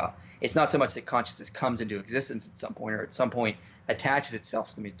area. It's not so much that consciousness comes into existence at some point or at some point attaches itself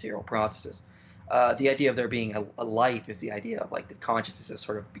to the material processes. The idea of there being a life is the idea of like that consciousness has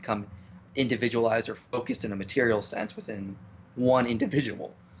sort of become individualized or focused in a material sense within one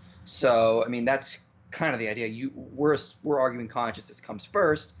individual. So, I mean, that's kind of the idea. We're arguing consciousness comes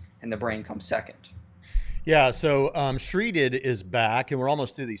first and the brain comes second. Yeah, so Shreeded is back, and we're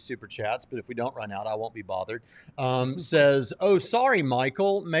almost through these super chats, but if we don't run out, I won't be bothered. Says, oh, sorry,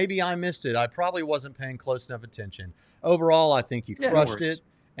 Michael. Maybe I missed it. I probably wasn't paying close enough attention. Overall, I think you crushed it,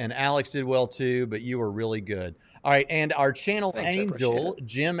 and Alex did well too, but you were really good. All right, and our channel angel,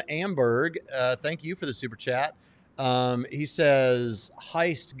 Jim Amberg, thank you for the super chat. He says,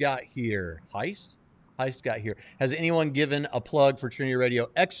 Heist got here. Heist got here. Has anyone given a plug for Trinity Radio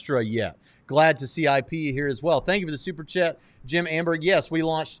Extra yet? Glad to see IP here as well. Thank you for the super chat, Jim Amberg. Yes, we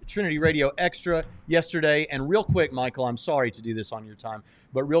launched Trinity Radio Extra yesterday. And real quick, Michael, I'm sorry to do this on your time,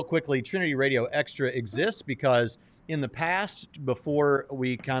 but real quickly, Trinity Radio Extra exists because in the past, before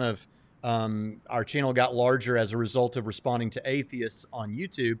we kind of our channel got larger as a result of responding to atheists on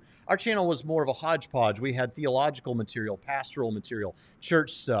YouTube, our channel was more of a hodgepodge. We had theological material, pastoral material,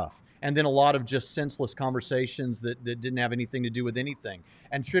 church stuff, and then a lot of just senseless conversations that didn't have anything to do with anything.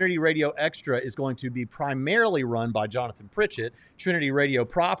 And Trinity Radio Extra is going to be primarily run by Jonathan Pritchett. Trinity Radio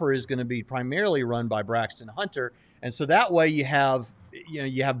proper is going to be primarily run by Braxton Hunter. And so that way you have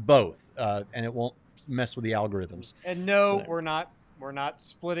both, and it won't mess with the algorithms. And no, we're not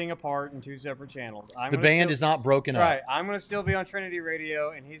splitting apart in two separate channels. The band is not broken up. Right. I'm going to still be on Trinity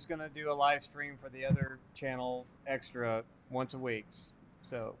Radio, and he's going to do a live stream for the other channel Extra once a week.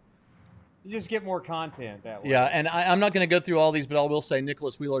 So you just get more content that way. Yeah, and I'm not going to go through all these, but I will say,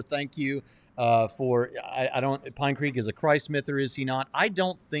 Nicholas Wheeler, thank you for. I don't. Pine Creek is a Christ myth, or is he not? I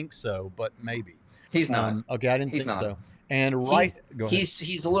don't think so, but maybe he's not. Okay, I didn't think so. And go ahead.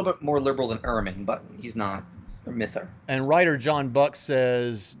 He's a little bit more liberal than Ehrman, but he's not a myther. And writer John Buck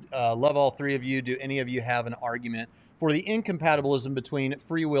says, "Love all three of you. Do any of you have an argument for the incompatibilism between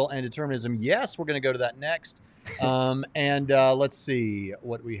free will and determinism?" Yes, we're going to go to that next. And let's see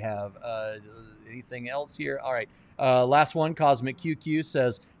what we have. Anything else here? All right. Last one, Cosmic QQ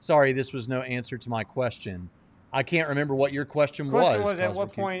says, sorry, this was no answer to my question. I can't remember what your question was. Was at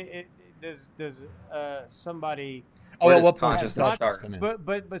what point does somebody... Oh, at what point consciousness start?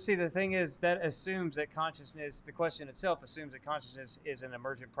 But see, the thing is that assumes that consciousness, the question itself assumes that consciousness is an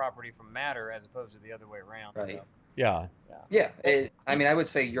emergent property from matter as opposed to the other way around. Right. So. Yeah. I mean, I would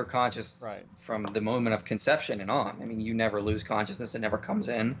say you're conscious from the moment of conception and on. I mean, you never lose consciousness. It never comes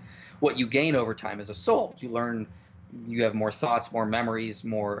in. What you gain over time is a soul. You learn, you have more thoughts, more memories,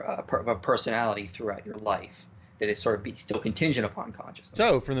 more of a personality throughout your life that is sort of still contingent upon consciousness.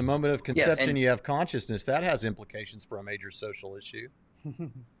 So from the moment of conception, you have consciousness. That has implications for a major social issue.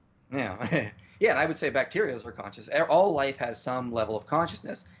 Yeah. Yeah, and I would say bacteria are conscious. All life has some level of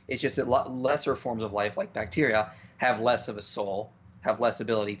consciousness. It's just that lesser forms of life, like bacteria, have less of a soul, have less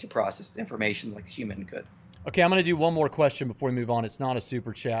ability to process information like a human could. Okay, I'm going to do one more question before we move on. It's not a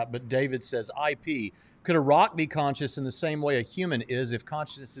super chat, but David says, IP, could a rock be conscious in the same way a human is? If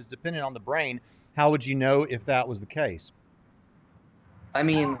consciousness is dependent on the brain, how would you know if that was the case? I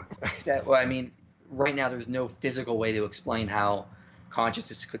mean, right now there's no physical way to explain how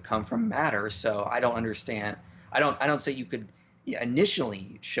consciousness could come from matter, so I don't understand. I don't say you could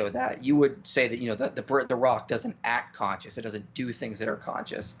initially show that. You would say that the rock doesn't act conscious. It doesn't do things that are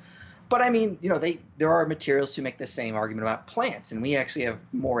conscious. But I mean, there are materials to make the same argument about plants, and we actually have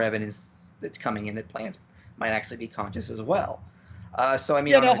more evidence that's coming in that plants might actually be conscious as well. So I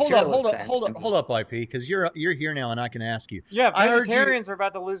mean, hold up, IP, because you're here now, and I can ask you. Yeah, vegetarians are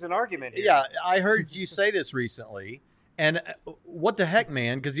about to lose an argument here. Yeah, I heard you say this recently, and what the heck,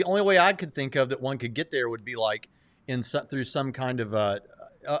 man? Because the only way I could think of that one could get there would be like through some kind of a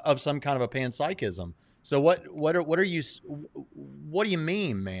panpsychism. So what do you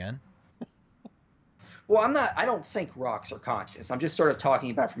mean, man? Well, I don't think rocks are conscious. I'm just sort of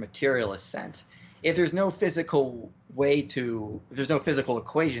talking about from a materialist sense. if there's no physical if there's no physical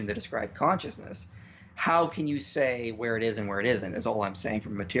equation to describe consciousness, how can you say where it is and where it isn't? Is all I'm saying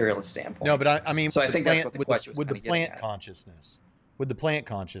from a materialist standpoint. No, but I mean, so I think that's what the question was. With the plant consciousness. With the plant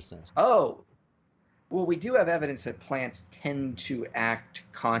consciousness. Oh, well, we do have evidence that plants tend to act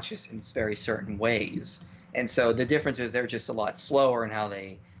conscious in very certain ways. And so the difference is they're just a lot slower in how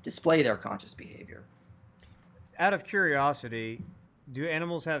they display their conscious behavior. Out of curiosity, do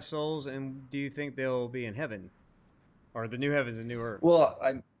animals have souls, and do you think they'll be in heaven, or the new heavens and new earth?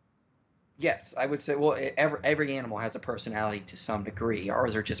 Well, yes, I would say. Well, every animal has a personality to some degree.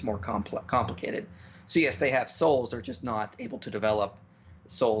 Ours are just more complicated. So yes, they have souls. They're just not able to develop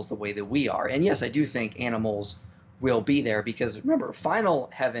souls the way that we are. And yes, I do think animals will be there because remember, final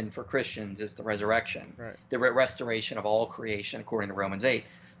heaven for Christians is the resurrection, right. The restoration of all creation according to Romans 8.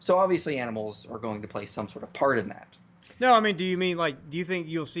 So obviously animals are going to play some sort of part in that. No, I mean, do you think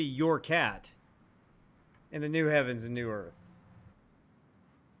you'll see your cat in the new heavens and new earth?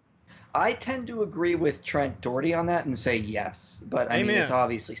 I tend to agree with Trent Doherty on that and say yes, but I mean, it's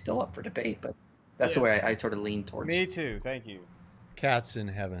obviously still up for debate, but that's the way I sort of lean towards. Me too. Thank you. Cats in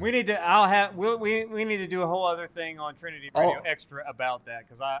heaven. We need to. We need to do a whole other thing on Trinity Radio Extra about that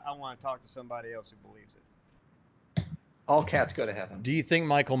because I want to talk to somebody else who believes it. All cats go to heaven. Do you think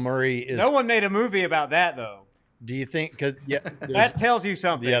Michael Murray is? No one made a movie about that though. Do you think? Because that tells you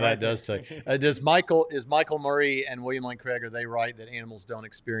something. Yeah, right that does tell you. Is Michael Murray and William Lane Craig, are they right that animals don't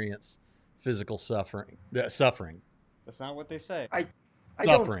experience physical suffering? Suffering. That's not what they say.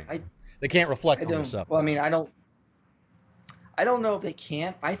 Suffering. They can't reflect on their suffering. Well, I mean, I don't know if they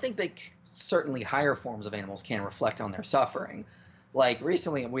can't. I think certainly higher forms of animals can reflect on their suffering. Like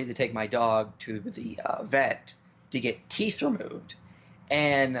recently, we had to take my dog to the vet to get teeth removed,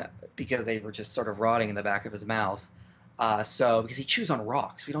 and because they were just sort of rotting in the back of his mouth. So because he chews on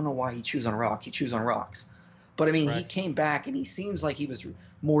rocks, we don't know why he chews on rock. He chews on rocks, but I mean, He came back and he seems like he was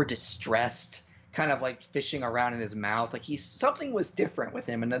more distressed, kind of like fishing around in his mouth. Like something was different with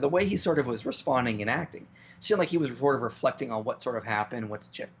him, and the way he sort of was responding and acting seemed like he was sort of reflecting on what sort of happened, what's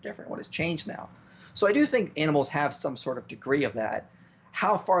different, what has changed now. So I do think animals have some sort of degree of that.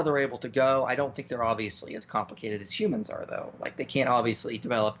 How far they're able to go, I don't think they're obviously as complicated as humans are, though. Like they can't obviously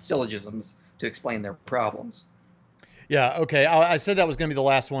develop syllogisms to explain their problems. Yeah, okay. I said that was going to be the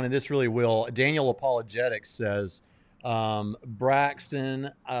last one, and this really will. Daniel Apologetics says,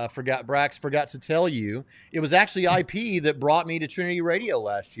 Brax forgot to tell you, it was actually IP that brought me to Trinity Radio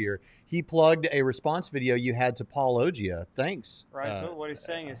last year. He plugged a response video you had to Paul Ogia. Thanks. Right, so what he's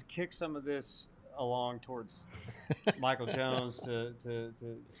saying is kick some of this along towards Michael Jones to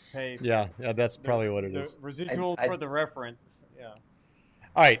pay. Yeah, that's probably what it is. Residual for the reference. Yeah.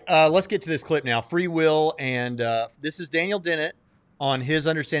 All right, let's get to this clip now. Free will, and this is Daniel Dennett on his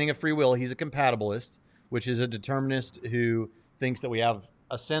understanding of free will. He's a compatibilist, which is a determinist who thinks that we have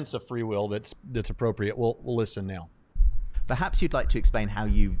a sense of free will that's appropriate. We'll listen now. Perhaps you'd like to explain how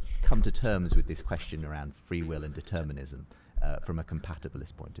you come to terms with this question around free will and determinism from a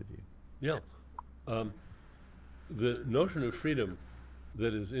compatibilist point of view. Yeah. The notion of freedom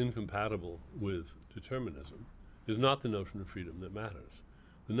that is incompatible with determinism is not the notion of freedom that matters.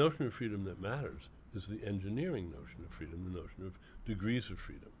 The notion of freedom that matters is the engineering notion of freedom, the notion of degrees of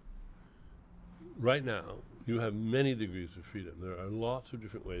freedom. Right now, you have many degrees of freedom. There are lots of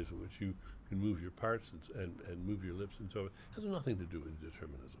different ways in which you can move your parts and move your lips and so on. It has nothing to do with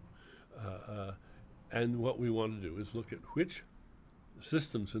determinism. And what we want to do is look at which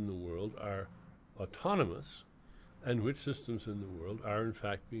systems in the world are autonomous and which systems in the world are in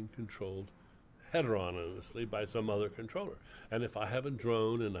fact being controlled heteronomously by some other controller. And if I have a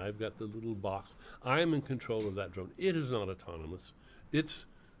drone and I've got the little box, I'm in control of that drone. It is not autonomous. Its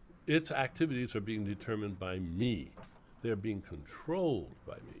activities are being determined by me. They're being controlled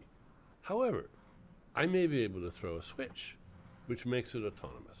by me. However, I may be able to throw a switch which makes it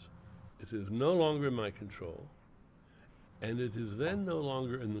autonomous. It is no longer in my control, and it is then no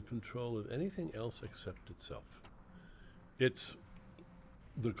longer in the control of anything else except itself. It's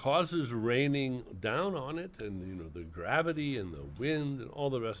the causes raining down on it, and the gravity and the wind and all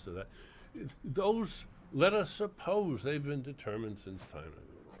the rest of that. Those, let us suppose, they've been determined since time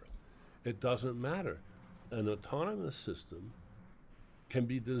immemorial. It doesn't matter. An autonomous system can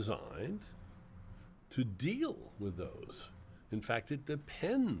be designed to deal with those. In fact, it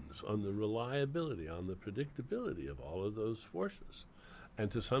depends on the reliability, on the predictability of all of those forces. And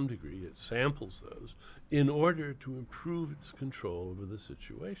to some degree, it samples those in order to improve its control over the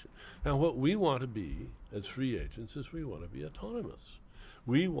situation. Now, what we want to be as free agents is we want to be autonomous.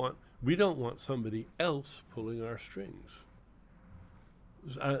 We don't want somebody else pulling our strings.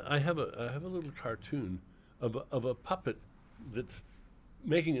 I have a little cartoon of a puppet that's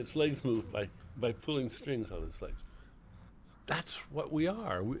making its legs move by pulling strings on its legs. That's what we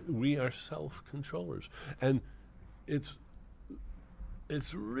are. We are self-controllers, and it's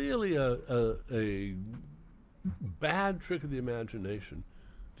really a bad trick of the imagination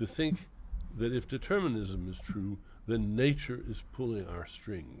to think that if determinism is true, then nature is pulling our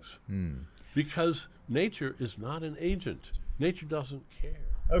strings. Because nature is not an agent. Nature doesn't care.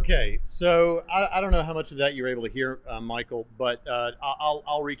 Okay, so I don't know how much of that you're able to hear, Michael, but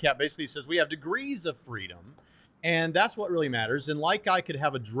I'll recap. Basically, it says we have degrees of freedom, and that's what really matters. And like I could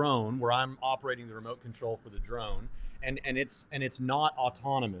have a drone where I'm operating the remote control for the drone, and it's not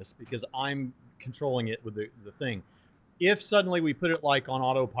autonomous because I'm controlling it with the thing. If suddenly we put it like on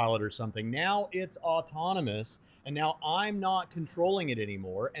autopilot or something, now it's autonomous, and now I'm not controlling it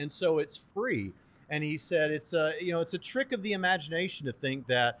anymore, and so it's free. And he said it's a trick of the imagination to think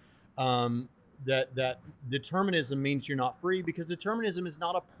that that determinism means you're not free, because determinism is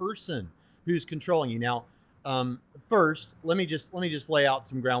not a person who's controlling you. Now, first, let me just lay out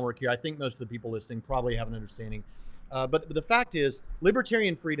some groundwork here. I think most of the people listening probably have an understanding, but the fact is,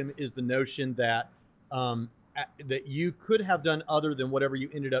 libertarian freedom is the notion that that you could have done other than whatever you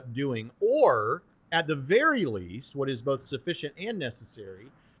ended up doing, or at the very least, what is both sufficient and necessary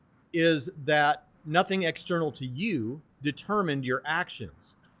is that nothing external to you determined your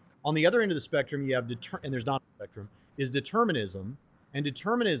actions. On the other end of the spectrum, you have and there's not a spectrum, is determinism. And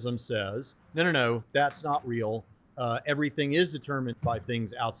determinism says, no, that's not real. Everything is determined by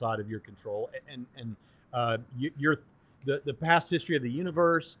things outside of your control. And the past history of the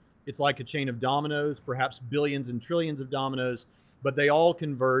universe, it's like a chain of dominoes, perhaps billions and trillions of dominoes, but they all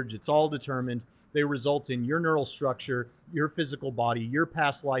converge. It's all determined. They result in your neural structure, your physical body, your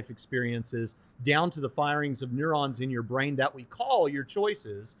past life experiences, down to the firings of neurons in your brain that we call your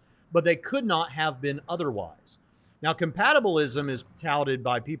choices, but they could not have been otherwise. Now, compatibilism is touted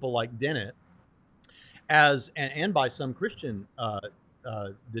by people like Dennett as, and by some Christian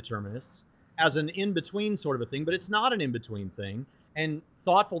determinists, as an in-between sort of a thing, but it's not an in-between thing, and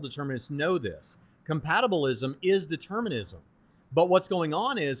thoughtful determinists know this. Compatibilism is determinism. But what's going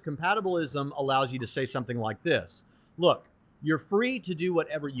on is compatibilism allows you to say something like this. Look, you're free to do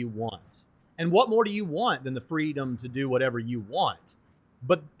whatever you want. And what more do you want than the freedom to do whatever you want?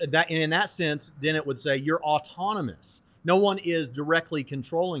 But in that sense, Dennett would say you're autonomous. No one is directly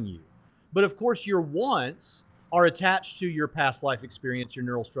controlling you. But of course, your wants are attached to your past life experience, your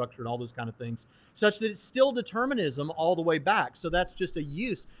neural structure, and all those kind of things, such that it's still determinism all the way back. So that's just a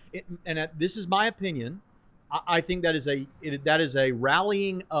use. This is my opinion. I think that is a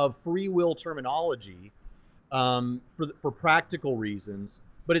rallying of free will terminology for practical reasons,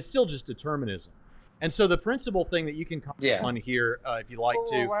 but it's still just determinism. And so the principal thing that you can comment on here, if you like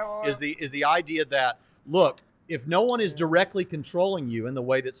to, is the idea that, look, if no one is directly controlling you in the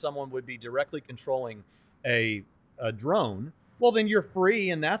way that someone would be directly controlling a drone, well, then you're free,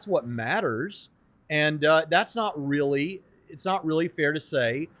 and that's what matters. And it's not really fair to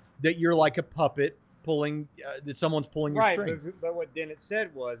say that you're like a puppet pulling that someone's pulling your string. But what Dennett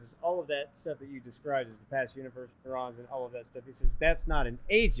said was all of that stuff that you described as the past universe neurons and all of that stuff. He says that's not an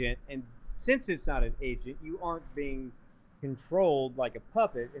agent, and since it's not an agent, you aren't being controlled like a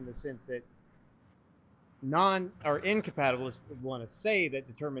puppet in the sense that incompatibilists would want to say that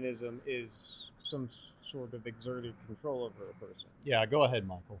determinism is some sort of exerted control over a person. Yeah, go ahead,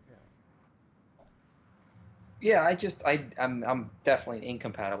 Michael. Yeah, I'm definitely an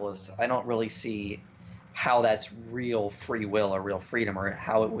incompatibilist. I don't really see how that's real free will or real freedom, or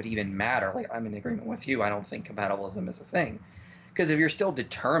how it would even matter. Like, I'm in agreement with you. I don't think compatibilism is a thing. Because if you're still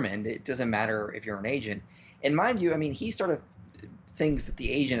determined, it doesn't matter if you're an agent. And mind you, I mean, he sort of thinks that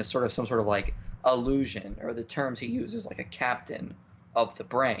the agent is sort of some sort of like illusion, or the terms he uses, like a captain of the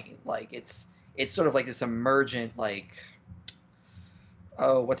brain. Like it's sort of like this emergent, like,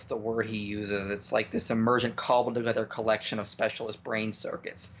 oh, what's the word he uses? It's like this emergent cobbled together collection of specialist brain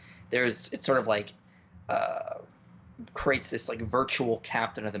circuits. It's sort of like creates this like virtual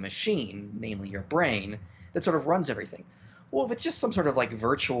captain of the machine, namely your brain, that sort of runs everything. Well, if it's just some sort of like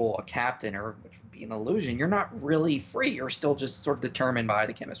virtual captain, or which would be an illusion, you're not really free. You're still just sort of determined by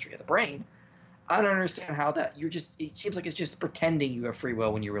the chemistry of the brain. I don't understand how that it seems like it's just pretending you have free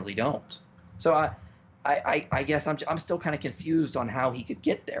will when you really don't. So I guess I'm still kind of confused on how he could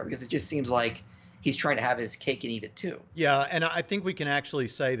get there, because it just seems like he's trying to have his cake and eat it too. Yeah, and I think we can actually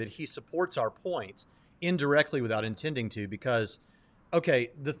say that he supports our point indirectly without intending to, because, okay,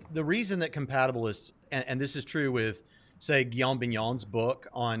 the reason that compatibilists, and this is true with say, Guillaume Bignon's book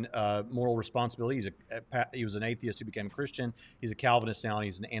on moral responsibility. He was an atheist who became a Christian. He's a Calvinist now, and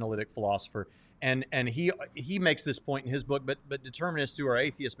he's an analytic philosopher. And he makes this point in his book, but determinists who are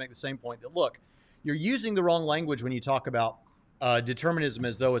atheists make the same point, that, look, you're using the wrong language when you talk about determinism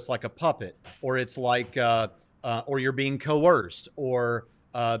as though it's like a puppet, or it's like, or you're being coerced, or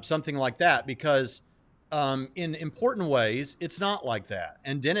something like that, because in important ways, it's not like that.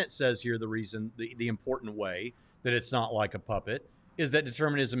 And Dennett says here the reason, the important way that it's not like a puppet is that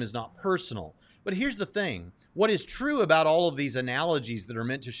determinism is not personal. But here's the thing. What is true about all of these analogies that are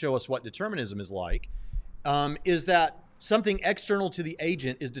meant to show us what determinism is like is that something external to the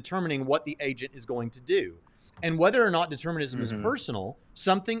agent is determining what the agent is going to do. And whether or not determinism is personal,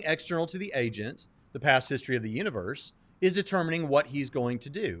 something external to the agent, the past history of the universe, is determining what he's going to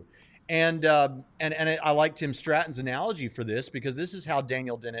do. And I like Tim Stratton's analogy for this, because this is how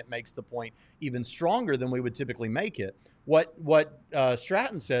Daniel Dennett makes the point even stronger than we would typically make it. What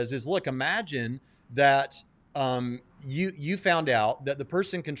Stratton says is, look, imagine that you found out that the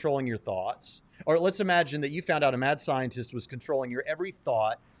person controlling your thoughts, or let's imagine that you found out a mad scientist was controlling your every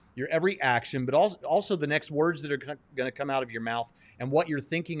thought, your every action, but also the next words that are going to come out of your mouth and what you're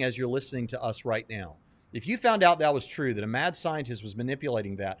thinking as you're listening to us right now. If you found out that was true, that a mad scientist was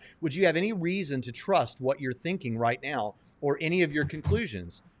manipulating that, would you have any reason to trust what you're thinking right now or any of your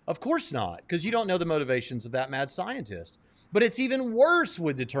conclusions? Of course not, because you don't know the motivations of that mad scientist. But it's even worse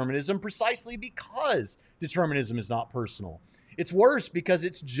with determinism, precisely because determinism is not personal. It's worse because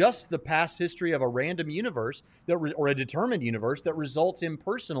it's just the past history of a random universe or a determined universe that results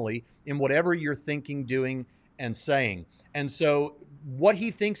impersonally in whatever you're thinking, doing, and saying. And so what he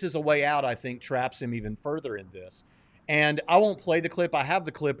thinks is a way out, I think, traps him even further in this. And I won't play the clip. I have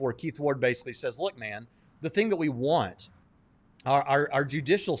the clip where Keith Ward basically says, look, man, the thing that we want, our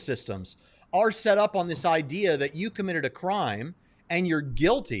judicial systems, are set up on this idea that you committed a crime and you're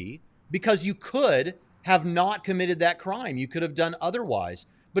guilty because you could have not committed that crime. You could have done otherwise.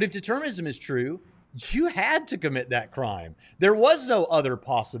 But if determinism is true, you had to commit that crime. There was no other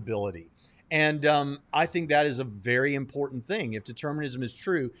possibility. And I think that is a very important thing. If determinism is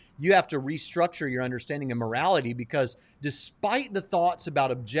true, you have to restructure your understanding of morality, because despite the thoughts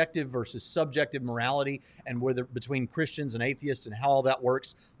about objective versus subjective morality and whether between Christians and atheists and how all that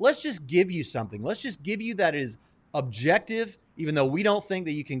works, let's just give you something. Let's just give you that it is objective, even though we don't think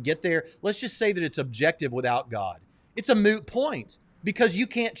that you can get there. Let's just say that it's objective without God. It's a moot point, because you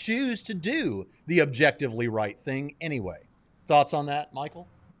can't choose to do the objectively right thing anyway. Thoughts on that, Michael?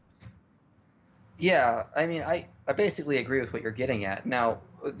 Yeah, I mean, I basically agree with what you're getting at. Now,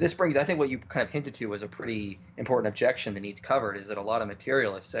 this brings, I think what you kind of hinted to was a pretty important objection that needs covered, is that a lot of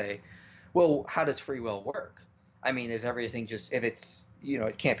materialists say, well, how does free will work? I mean, is everything just, if it's,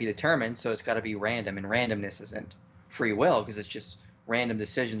 it can't be determined, so it's got to be random, and randomness isn't free will because it's just random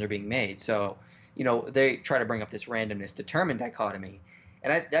decisions are being made. So, they try to bring up this randomness determined dichotomy.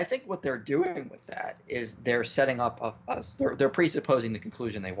 And I think what they're doing with that is they're setting up they're presupposing the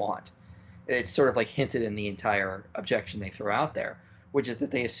conclusion they want. It's sort of like hinted in the entire objection they throw out there, which is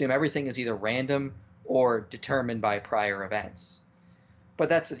that they assume everything is either random or determined by prior events. But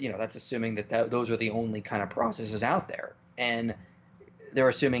that's assuming that those are the only kind of processes out there. And they're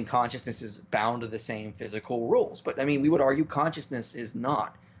assuming consciousness is bound to the same physical rules. But I mean, we would argue consciousness is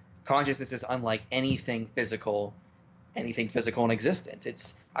not. Consciousness is unlike anything physical in existence.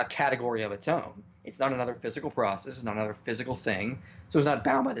 It's a category of its own. It's not another physical process. It's not another physical thing. So it's not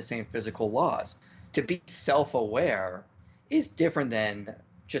bound by the same physical laws. To be self-aware is different than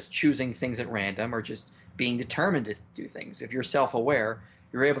just choosing things at random or just being determined to do things. If you're self-aware,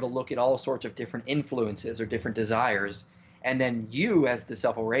 you're able to look at all sorts of different influences or different desires, and then you, as the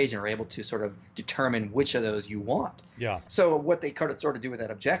self-aware agent, are able to sort of determine which of those you want. Yeah. So what they sort of do with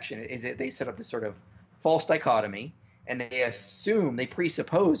that objection is that they set up this sort of false dichotomy, and they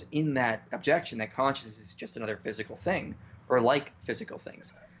presuppose in that objection that consciousness is just another physical thing, or like physical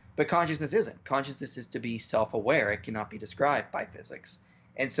things. But consciousness isn't. Consciousness is to be self-aware. It cannot be described by physics.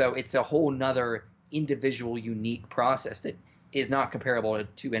 And so it's a whole nother individual, unique process that is not comparable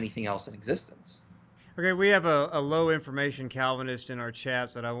to anything else in existence. Okay, we have a low information Calvinist in our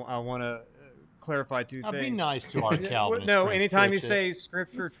chats that I want to clarify two things. Be nice to our Calvinist No, friends, anytime you say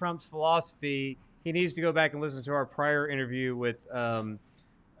Scripture trumps philosophy, he needs to go back and listen to our prior interview with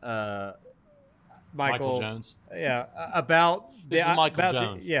Michael Jones. Yeah, about this is Michael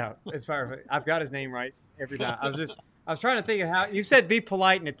Jones. It's fine. I've got his name right every time. I was trying to think of how you said be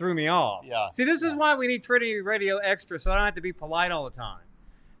polite, and it threw me off. Yeah. See, this is why we need Trinity Radio Extra, so I don't have to be polite all the time.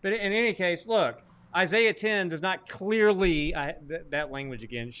 But in any case, look, Isaiah 10 does not clearly, that language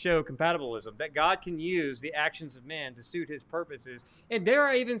again, show compatibilism, that God can use the actions of men to suit his purposes. And dare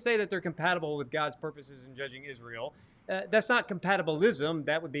I even say that they're compatible with God's purposes in judging Israel. That's not compatibilism.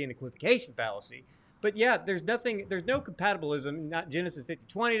 That would be an equivocation fallacy. But yeah, there's no compatibilism. Not Genesis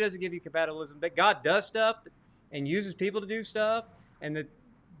 50:20 doesn't give you compatibilism. That God does stuff and uses people to do stuff, and that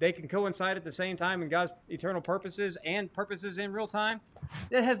they can coincide at the same time in God's eternal purposes and purposes in real time.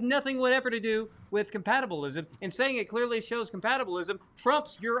 That has nothing whatever to do with compatibilism. And saying it clearly shows compatibilism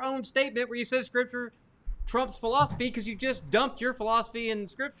trumps your own statement where you said Scripture trumps philosophy, because you just dumped your philosophy in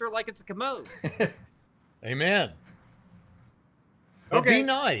Scripture like it's a commode. Amen. But be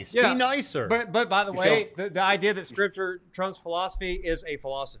nice. Yeah. Be nicer. But by the way, the idea that Scripture trumps philosophy is a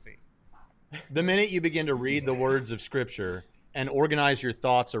philosophy. The minute you begin to read the words of Scripture and organize your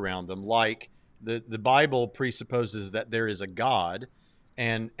thoughts around them, like the Bible presupposes that there is a God,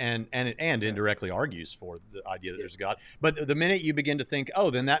 and indirectly argues for the idea that there's a God. But the minute you begin to think, oh,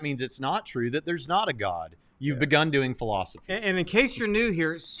 then that means it's not true that there's not a God, you've begun doing philosophy. And in case you're new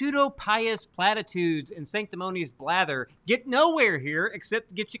here, pseudo-pious platitudes and sanctimonious blather get nowhere here except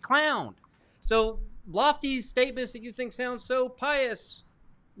to get you clowned. So lofty statements that you think sound so pious,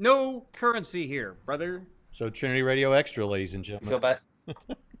 no currency here, brother. So Trinity Radio Extra, ladies and gentlemen.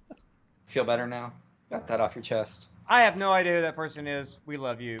 Feel better now? Got that off your chest. I have no idea who that person is. We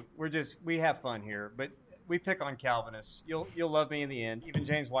love you. We have fun here, but we pick on Calvinists. You'll love me in the end. Even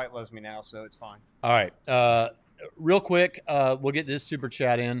James White loves me now, so it's fine. All right. Real quick, we'll get this super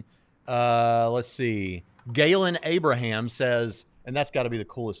chat in. Let's see. Galen Abraham says, and that's got to be the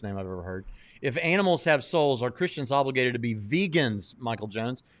coolest name I've ever heard. If animals have souls, are Christians obligated to be vegans, Michael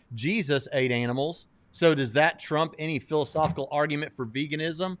Jones? Jesus ate animals. So does that trump any philosophical argument for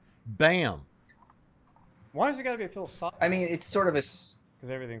veganism? Bam. Why does it got to be a philosophical? I mean, it's sort of because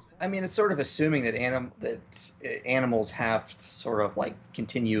everything's. I mean, it's sort of assuming that animals have to sort of like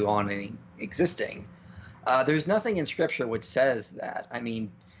continue on existing. There's nothing in Scripture which says that. I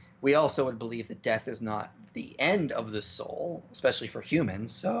mean, we also would believe that death is not the end of the soul, especially for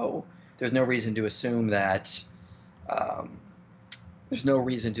humans. So there's no reason to assume that.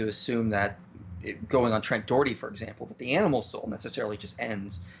 Going on Trent Doherty, for example, that the animal soul necessarily just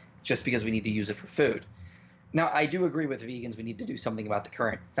ends just because we need to use it for food. Now, I do agree with vegans. We need to do something about the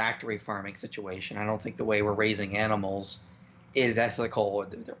current factory farming situation. I don't think the way we're raising animals is ethical.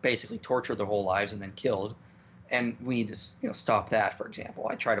 They're basically tortured their whole lives and then killed. And we need to stop that, for example.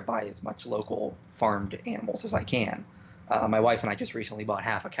 I try to buy as much local farmed animals as I can. My wife and I just recently bought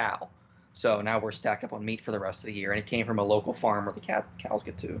half a cow. So now we're stacked up on meat for the rest of the year. And it came from a local farm where the cows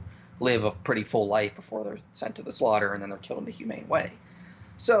get to live a pretty full life before they're sent to the slaughter and then they're killed in a humane way.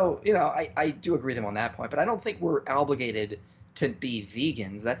 So, I do agree with him on that point, but I don't think we're obligated to be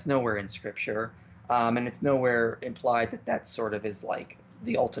vegans. That's nowhere in Scripture. And it's nowhere implied that that sort of is like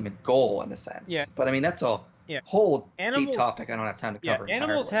the ultimate goal in a sense. Yeah. But I mean, that's a whole deep topic I don't have time to cover entirely.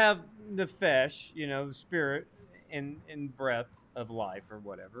 Animals have the fesh, the spirit and breath of life or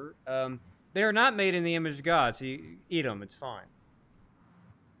whatever. They are not made in the image of God, so you eat them, it's fine.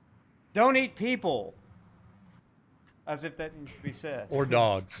 Don't eat people. As if that needs to be said. Or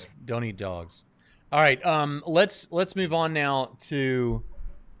dogs. Don't eat dogs. All right. Let's move on now to.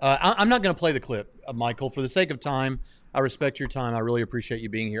 I'm not going to play the clip, Michael, for the sake of time. I respect your time. I really appreciate you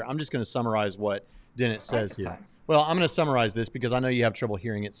being here. I'm just going to summarize what Dennett says here. Well, I'm going to summarize this because I know you have trouble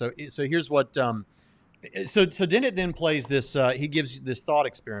hearing it. So here's what. So Dennett then plays this. He gives this thought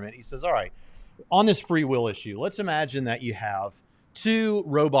experiment. He says, "All right, on this free will issue, let's imagine that you have two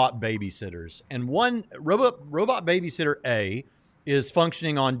robot babysitters, and one robot babysitter A is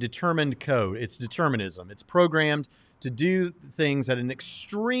functioning on determined code. It's determinism. It's programmed to do things at an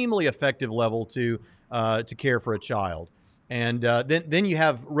extremely effective level to care for a child. And then you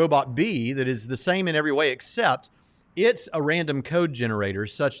have robot B that is the same in every way, except it's a random code generator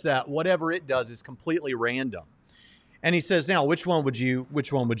such that whatever it does is completely random. And he says, now, which one would you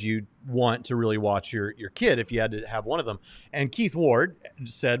want to really watch your kid if you had to have one of them? And Keith Ward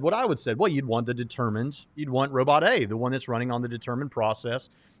said what I would say. Well, you'd want robot A, the one that's running on the determined process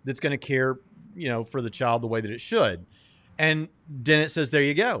that's going to care, for the child the way that it should. And Dennett says, there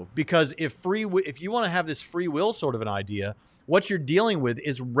you go. Because if you want to have this free will sort of an idea, what you're dealing with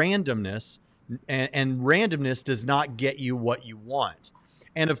is randomness, and randomness does not get you what you want.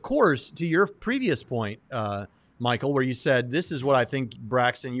 And of course, to your previous point, Michael, where you said, this is what I think,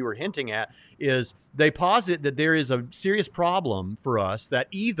 Braxton, you were hinting at, is they posit that there is a serious problem for us that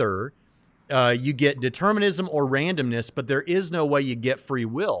either you get determinism or randomness, but there is no way you get free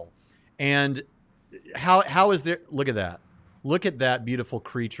will. And how is there? Look at that. Look at that beautiful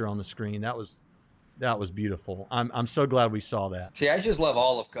creature on the screen. That was That was beautiful. I'm so glad we saw that. See, I just love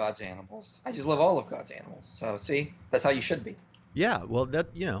all of God's animals. I just love all of God's animals. So see, that's how you should be. Yeah, well,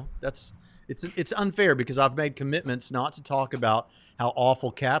 it's unfair because I've made commitments not to talk about how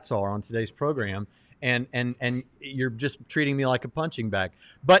awful cats are on today's program, and you're just treating me like a punching bag.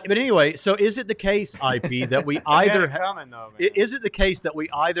 But anyway, so is it the case, IP, that we either is it the case that we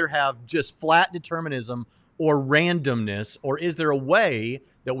either have just flat determinism or randomness, or is there a way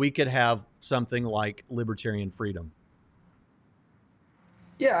that we could have something like libertarian freedom?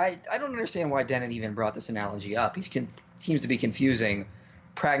 Yeah, I don't understand why Dennett even brought this analogy up. He seems to be confusing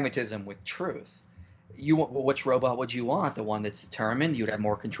pragmatism with truth. Which robot would you want? The one that's determined, you'd have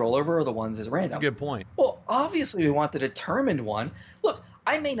more control over, or the ones that's random? That's a good point. Well, obviously we want the determined one. Look,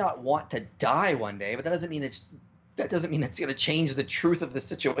 I may not want to die one day, but that doesn't mean it's going to change the truth of the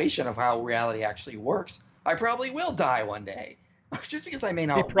situation of how reality actually works. I probably will die one day. Just because I may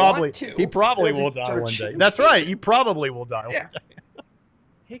not want to. He probably will die one day. That's right. You probably will die one day.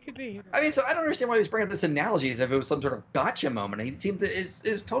 He could be. I mean, so I don't understand why he was bringing up this analogy as if it was some sort of gotcha moment. He seemed to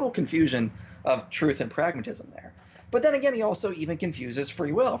is total confusion of truth and pragmatism there. But then again, he also even confuses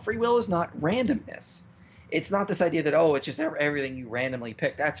free will. Free will is not randomness. It's not this idea that, oh, it's just everything you randomly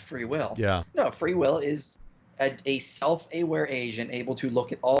pick. That's free will. Yeah. No, free will is a self-aware agent able to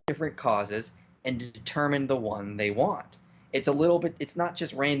look at all different causes and determine the one they want. It's a little bit, it's not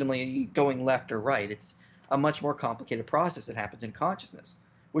just randomly going left or right. It's a much more complicated process that happens in consciousness,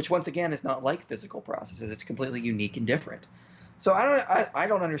 which once again is not like physical processes. It's completely unique and different. So I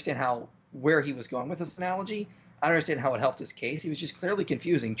don't understand where he was going with this analogy. I don't understand how it helped his case. He was just clearly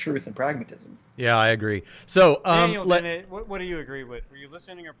confusing truth and pragmatism. Yeah, I agree. So, Daniel, what do you agree with? Were you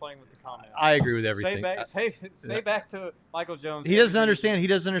listening or playing with the comments? I agree with everything. Say back to Michael Jones. He doesn't understand. He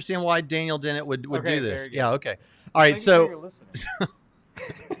doesn't understand why Daniel Dennett would do this. Yeah. Okay. All right. So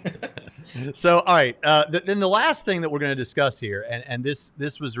all right. Then the last thing that we're going to discuss here, and this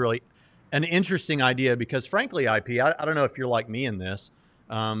was really an interesting idea because, frankly, IP, I don't know if you're like me in this,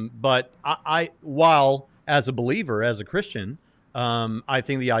 but I while as a believer, as a Christian, I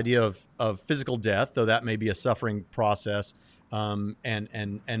think the idea of physical death, though that may be a suffering process, and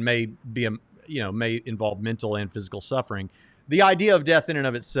may be may involve mental and physical suffering, the idea of death in and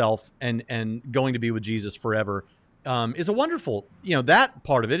of itself and going to be with Jesus forever is a wonderful, that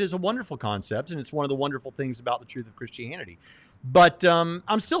part of it is a wonderful concept, and it's one of the wonderful things about the truth of Christianity. But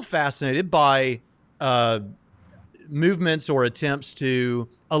I'm still fascinated by movements or attempts to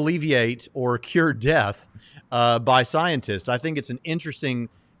alleviate or cure death by scientists. I think it's an interesting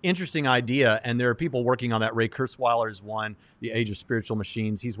idea, and there are people working on that. Ray Kurzweil is one, The Age of Spiritual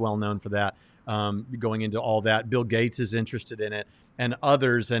Machines. He's well known for that, going into all that. Bill Gates is interested in it, and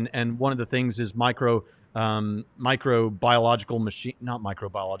others. And one of the things is nanobot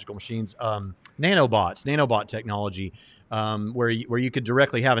technology, where you could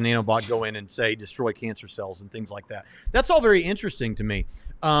directly have a nanobot go in and say destroy cancer cells and things like that. That's all very interesting to me.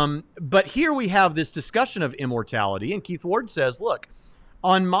 But here we have this discussion of immortality, and Keith Ward says, look,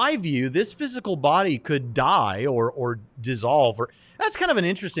 on my view, this physical body could die or dissolve. That's kind of an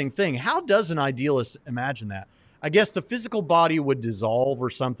interesting thing. How does an idealist imagine that? I guess the physical body would dissolve or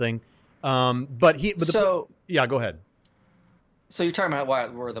something. Yeah, go ahead. So you're talking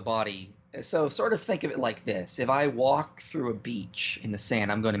about where the body. So sort of think of it like this. If I walk through a beach in the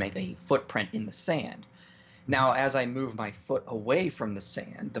sand, I'm going to make a footprint in the sand. Now, as I move my foot away from the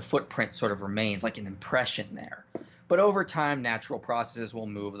sand, the footprint sort of remains like an impression there. But over time, natural processes will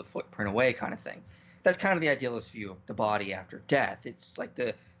move the footprint away, kind of thing. That's kind of the idealist view of the body after death. It's like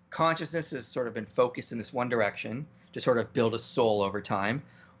the consciousness has sort of been focused in this one direction to sort of build a soul over time.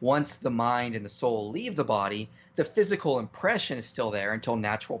 Once the mind and the soul leave the body, the physical impression is still there until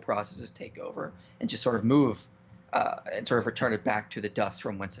natural processes take over and just sort of move and sort of return it back to the dust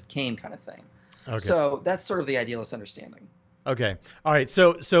from whence it came, kind of thing. Okay. So that's sort of the idealist understanding. Okay. All right.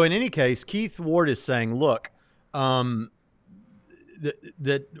 So in any case, Keith Ward is saying, look, that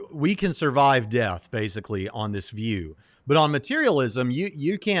we can survive death basically on this view, but on materialism,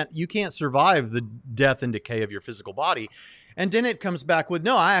 you can't survive the death and decay of your physical body. And then it comes back with,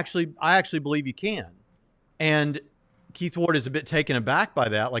 no, I actually believe you can. And Keith Ward is a bit taken aback by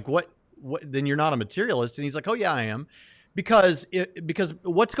that. Like, what then you're not a materialist? And he's like, oh yeah, I am. Because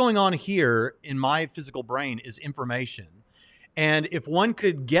what's going on here in my physical brain is information. And if one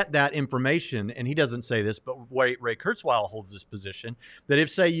could get that information, and he doesn't say this, but Ray Kurzweil holds this position, that if,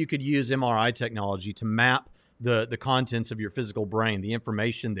 say, you could use MRI technology to map the contents of your physical brain, the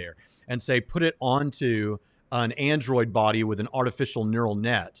information there, and say put it onto an android body with an artificial neural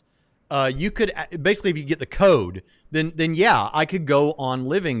net, you could basically, if you get the code, then yeah, I could go on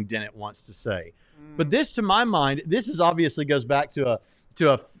living, Dennett wants to say. But this, to my mind, this is obviously goes back to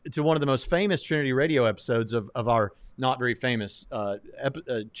one of the most famous Trinity Radio episodes of our not very famous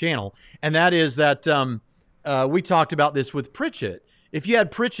channel, and that is that we talked about this with Pritchett. If you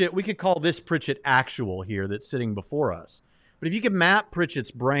had Pritchett, we could call this Pritchett actual here that's sitting before us. But if you could map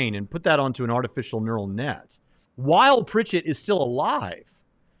Pritchett's brain and put that onto an artificial neural net, while Pritchett is still alive,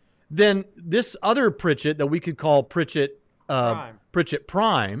 then this other Pritchett that we could call Pritchett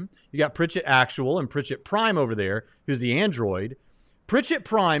Prime, you got Pritchett actual and Pritchett Prime over there, who's the android. Pritchett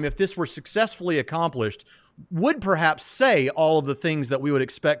Prime, if this were successfully accomplished, would perhaps say all of the things that we would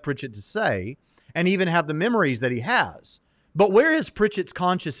expect Pritchett to say, and even have the memories that he has. But where is Pritchett's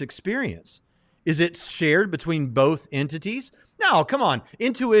conscious experience? Is it shared between both entities? No, come on.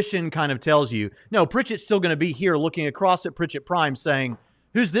 Intuition kind of tells you, no, Pritchett's still going to be here looking across at Pritchett Prime saying,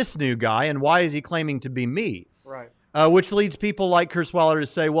 who's this new guy and why is he claiming to be me? Right. Which leads people like Kurzweiler to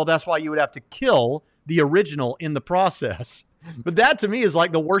say, well, that's why you would have to kill the original in the process. But that to me is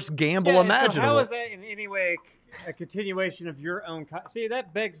like the worst gamble imaginable. So how is that in any way a continuation of your own? See,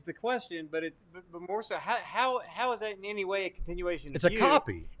 that begs the question, but more so, how is that in any way a continuation? It's of a you?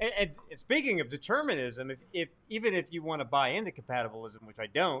 copy. And speaking of determinism, if even if you want to buy into compatibilism, which I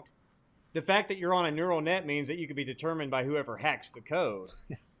don't, the fact that you're on a neural net means that you can be determined by whoever hacks the code.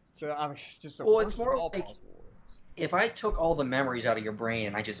 So I'm just a it's more like if I took all the memories out of your brain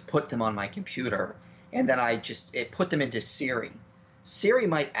and I just put them on my computer, and then it put them into Siri. Siri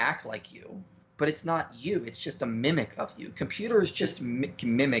might act like you, but it's not you. It's just a mimic of you. Computers just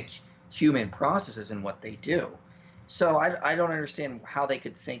mimic human processes and what they do. So I don't understand how they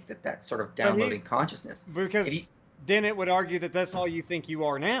could think that that's sort of downloading consciousness. Because then it would argue that that's all you think you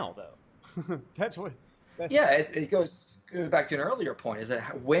are now, though. It goes back to an earlier point, is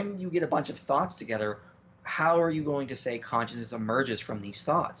that when you get a bunch of thoughts together, how are you going to say consciousness emerges from these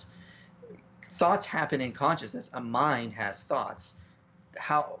thoughts? Thoughts happen in consciousness. A mind has thoughts.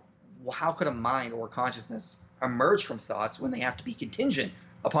 How could a mind or consciousness emerge from thoughts when they have to be contingent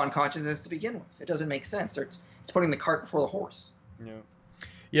upon consciousness to begin with? It doesn't make sense. It's putting the cart before the horse.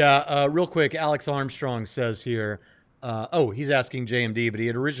 Yeah. Real quick, Alex Armstrong says here, he's asking JMD, but he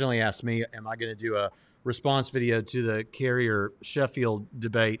had originally asked me, am I going to do a response video to the Carrier Sheffield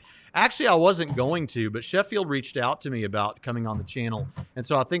debate? Actually, I wasn't going to, but Sheffield reached out to me about coming on the channel, and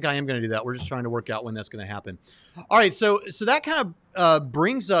so I think I am going to do that. We're just trying to work out when that's going to happen. All right, so that kind of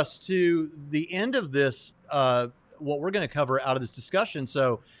brings us to the end of this, what we're going to cover out of this discussion.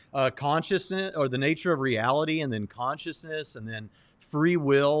 So consciousness, or the nature of reality, and then consciousness, and then free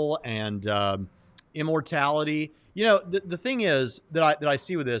will, and immortality. You know, the thing is that I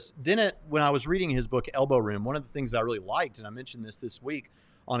see with this, Dennett, when I was reading his book Elbow Room, one of the things I really liked, and I mentioned this week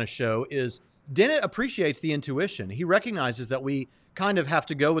on a show, is Dennett appreciates the intuition. He recognizes that we kind of have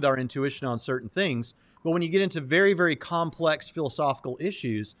to go with our intuition on certain things, but when you get into very, very complex philosophical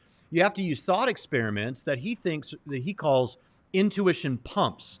issues, you have to use thought experiments that he calls intuition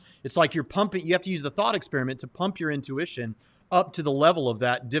pumps. It's like you have to use the thought experiment to pump your intuition up to the level of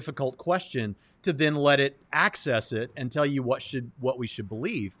that difficult question to then let it access it and tell you what we should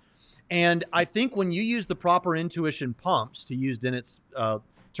believe. And I think when you use the proper intuition pumps, to use Dennett's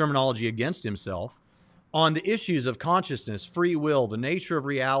terminology against himself, on the issues of consciousness, free will, the nature of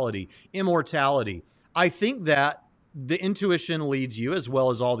reality, immortality, I think that the intuition leads you, as well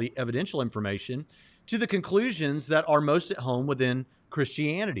as all the evidential information, to the conclusions that are most at home within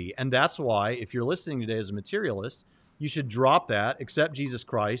Christianity. And that's why, if you're listening today as a materialist, you should drop that, accept Jesus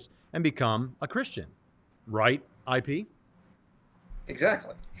Christ, and become a Christian. Right, IP?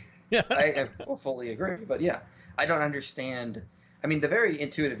 Exactly. Yeah. I fully agree. But yeah, I don't understand. I mean, the very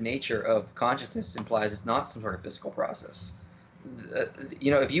intuitive nature of consciousness implies it's not some sort of physical process.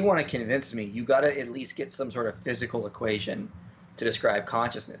 If you want to convince me, you got to at least get some sort of physical equation to describe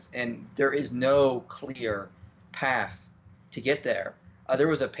consciousness. And there is no clear path to get there. There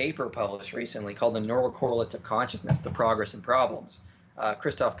was a paper published recently called The Neural Correlates of Consciousness, The Progress and Problems.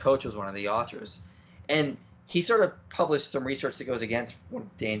 Christoph Koch was one of the authors. And he sort of published some research that goes against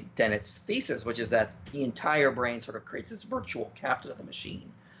Dennett's thesis, which is that the entire brain sort of creates this virtual captain of the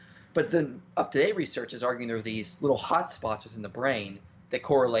machine. But then up-to-date research is arguing there are these little hot spots within the brain that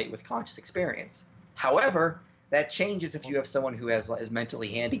correlate with conscious experience. However, that changes if you have someone who is mentally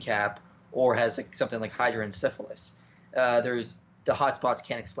handicapped or has something like hydranencephalus. The hotspots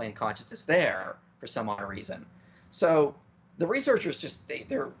can't explain consciousness there for some odd reason. So the researchers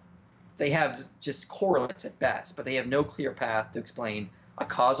they have just correlates at best, but they have no clear path to explain a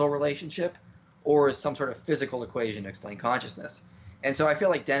causal relationship or some sort of physical equation to explain consciousness. And so I feel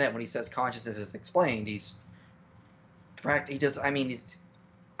like Dennett, when he says consciousness is explained, I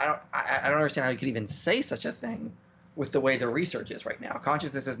I don't understand how you could even say such a thing with the way the research is right now.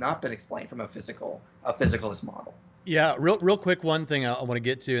 Consciousness has not been explained from a physicalist model. Yeah, real quick, one thing I want to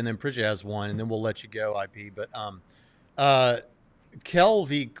get to, and then Pritchett has one, and then we'll let you go, IP. But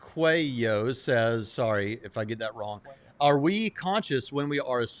Kelvi Cuello says, sorry if I get that wrong, are we conscious when we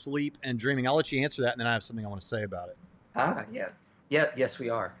are asleep and dreaming? I'll let you answer that, and then I have something I want to say about it. Yes, we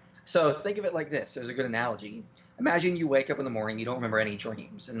are. So think of it like this. There's a good analogy. Imagine you wake up in the morning, you don't remember any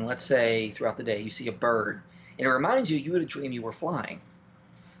dreams, and let's say throughout the day you see a bird, and it reminds you had a dream you were flying.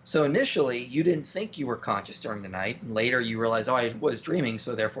 So initially, you didn't think you were conscious during the night, and later you realize, oh, I was dreaming,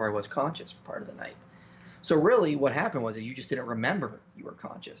 so therefore I was conscious for part of the night. So really what happened was that you just didn't remember you were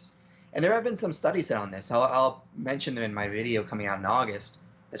conscious. And there have been some studies on this. I'll mention them in my video coming out in August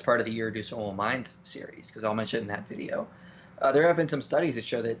as part of the Irreducible Minds series, because I'll mention it in that video. There have been some studies that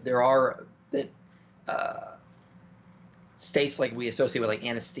show that states like we associate with like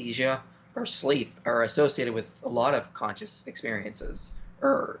anesthesia or sleep are associated with a lot of conscious experiences.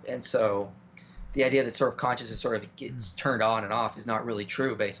 And so the idea that sort of consciousness sort of gets turned on and off is not really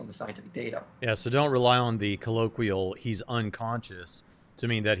true based on the scientific data. Yeah, so don't rely on the colloquial "he's unconscious" to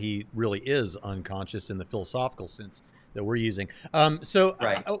mean that he really is unconscious in the philosophical sense that we're using.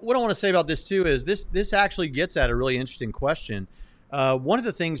 Right. What I want to say about this too is this actually gets at a really interesting question. One of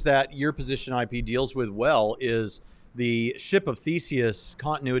the things that your position IP deals with well is the ship of Theseus,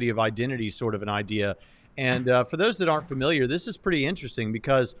 continuity of identity sort of an idea. And for those that aren't familiar, this is pretty interesting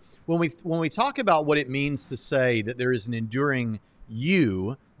because when we talk about what it means to say that there is an enduring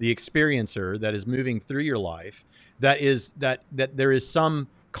you, the experiencer that is moving through your life, that there is some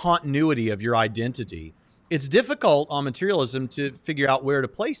continuity of your identity, it's difficult on materialism to figure out where to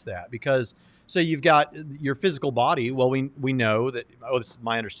place that because so you've got your physical body. Well, we know that, this is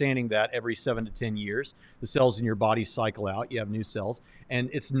my understanding, that every 7 to 10 years, the cells in your body cycle out. You have new cells, and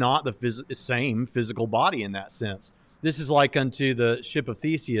it's not the same physical body in that sense. This is like unto the ship of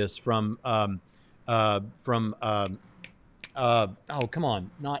Theseus from oh, come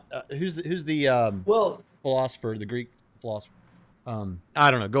on, not who's the philosopher, the Greek philosopher?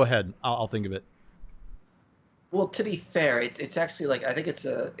 I don't know. Go ahead. I'll think of it. Well, to be fair, it's actually like I think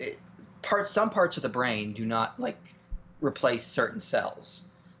some parts of the brain do not like replace certain cells.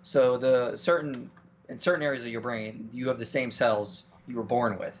 So in certain areas of your brain, you have the same cells you were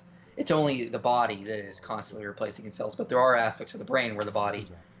born with. It's only the body that is constantly replacing cells, but there are aspects of the brain where the body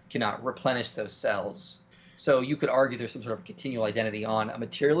cannot replenish those cells. So you could argue there's some sort of continual identity on a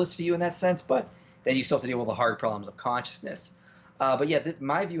materialist view in that sense, but then you still have to deal with the hard problems of consciousness. But yeah,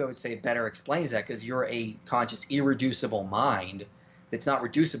 my view, I would say, better explains that because you're a conscious, irreducible mind that's not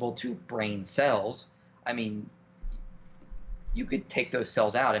reducible to brain cells. I mean, you could take those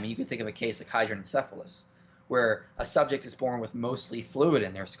cells out. I mean, you could think of a case like hydranencephalus, where a subject is born with mostly fluid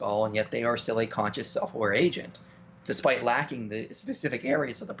in their skull, and yet they are still a conscious, self-aware agent, despite lacking the specific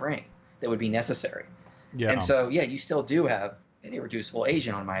areas of the brain that would be necessary. Yeah. And so, yeah, you still do have an irreducible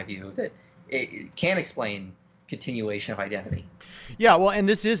agent, on my view, that it can explain continuation of identity. Yeah, well, and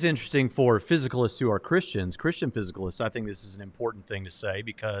this is interesting for physicalists who are Christian physicalists. I think this is an important thing to say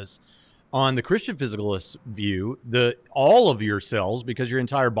because on the Christian physicalist view, all of your cells, because your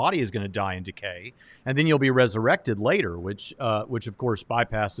entire body is going to die and decay, and then you'll be resurrected later, which of course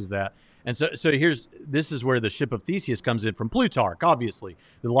bypasses that. And so this is where the ship of Theseus comes in from Plutarch, obviously,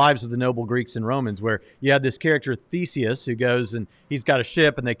 the lives of the noble Greeks and Romans, where you had this character Theseus who goes and he's got a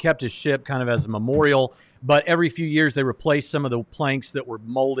ship, and they kept his ship kind of as a memorial. But every few years they replaced some of the planks that were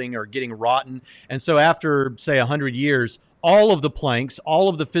molding or getting rotten. And so after, say, 100 years, all of the planks, all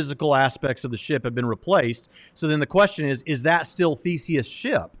of the physical aspects of the ship have been replaced. So then the question is that still Theseus'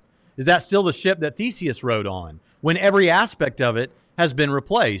 ship? Is that still the ship that Theseus rode on when every aspect of it has been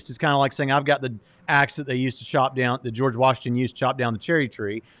replaced? It's kind of like saying I've got the axe that they used to chop down, that George Washington used to chop down the cherry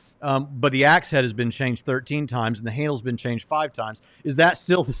tree, but the axe head has been changed 13 times and the handle's been changed 5 times. Is that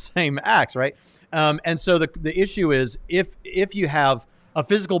still the same axe, right? And so the issue is if you have a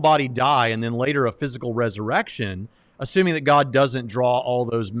physical body die and then later a physical resurrection, assuming that God doesn't draw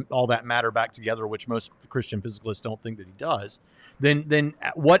all that matter back together, which most Christian physicalists don't think that he does, then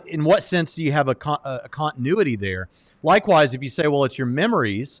in what sense do you have a continuity there? Likewise, if you say, well, it's your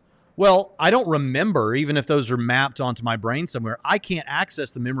memories, well, I don't remember, even if those are mapped onto my brain somewhere. I can't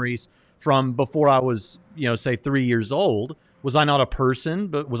access the memories from before I was, say 3 years old. Was I not a person?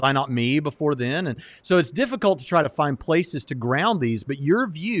 But was I not me before then? And so it's difficult to try to find places to ground these, but your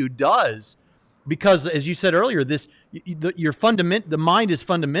view does. Because, as you said earlier, the mind is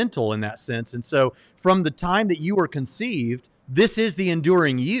fundamental in that sense. And so from the time that you were conceived, this is the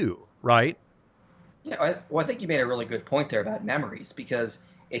enduring you, right? Yeah, I think you made a really good point there about memories, because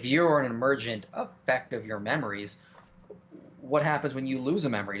if you're an emergent effect of your memories, what happens when you lose a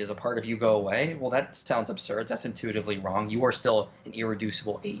memory? Does a part of you go away? Well, that sounds absurd. That's intuitively wrong. You are still an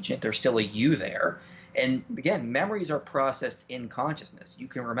irreducible agent. There's still a you there. And again, memories are processed in consciousness. You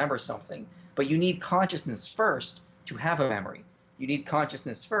can remember something, but you need consciousness first to have a memory. You need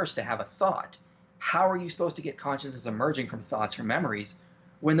consciousness first to have a thought. How are you supposed to get consciousness emerging from thoughts or memories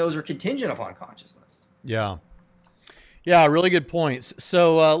when those are contingent upon consciousness? Yeah. Yeah, really good points.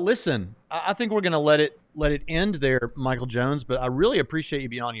 So listen, I think we're going to let it end there, Michael Jones, but I really appreciate you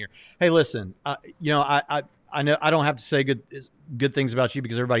being on here. Hey, listen, you know, I know I don't have to say good things about you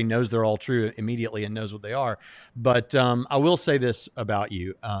because everybody knows they're all true immediately and knows what they are. But I will say this about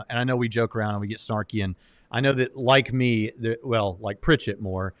you, and I know we joke around and we get snarky, and I know that like me, well, like Pritchett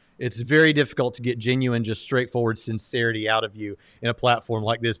more, it's very difficult to get genuine, just straightforward sincerity out of you in a platform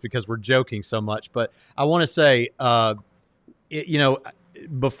like this because we're joking so much. But I want to say, you know,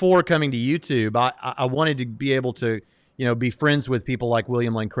 before coming to YouTube, I wanted to be able to, you know, be friends with people like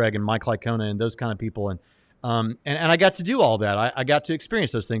William Lane Craig and Mike Licona and those kind of people. And I got to do all that. I got to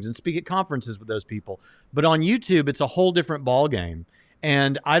experience those things and speak at conferences with those people. But on YouTube, it's a whole different ballgame.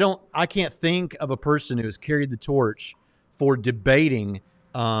 And I can't think of a person who has carried the torch for debating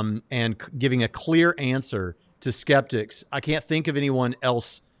and giving a clear answer to skeptics. I can't think of anyone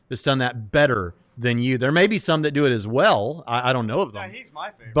else that's done that better than you. There may be some that do it as well. I don't know of them. Yeah, he's my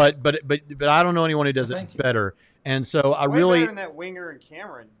favorite. But I don't know anyone who does it better. And so I Way really better than that Winger and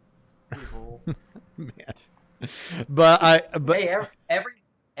Cameron people. Man. But hey,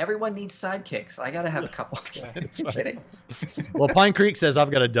 everyone needs sidekicks. I gotta have a couple. I'm kidding. Well, Pine Creek says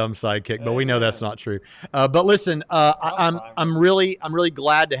I've got a dumb sidekick, but we know that's not true. But listen, I'm really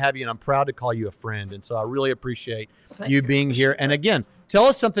glad to have you, and I'm proud to call you a friend. And so I really appreciate you being here. And again, tell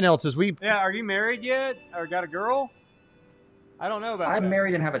us something else as we. Yeah, are you married yet, or got a girl? I don't know about that. I'm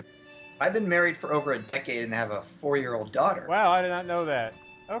married and I've been married for over a decade and have a 4-year-old daughter. Wow, I did not know that.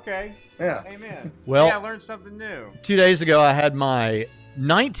 Okay. Yeah. Amen. Well, yeah, I learned something new. 2 days ago, I had my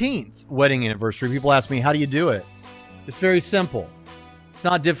 19th wedding anniversary. People ask me, how do you do it? It's very simple. It's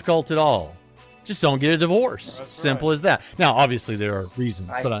not difficult at all. Just don't get a divorce. That's Simple right. as that. Now, obviously, there are reasons,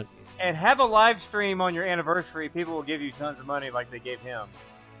 but And have a live stream on your anniversary. People will give you tons of money like they gave him.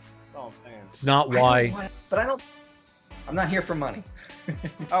 That's all I'm saying. it's not why. I'm not here for money.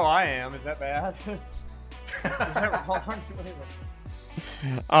 Oh, I am. Is that bad? Is that wrong?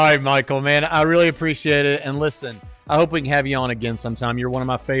 All right, Michael, man, I really appreciate it. And listen, I hope we can have you on again sometime. You're one of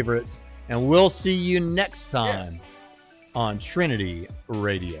my favorites. And we'll see you next time on Trinity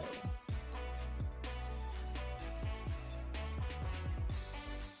Radio.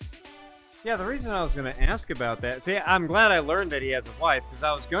 Yeah, the reason I was going to ask about that, see, I'm glad I learned that he has a wife, because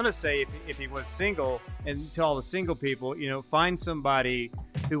I was going to say if he was single, and to all the single people, you know, find somebody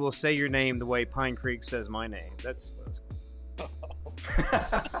who will say your name the way Pine Creek says my name. That's what I was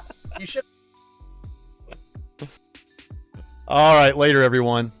You should. All right, later,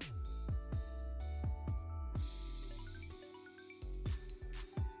 everyone.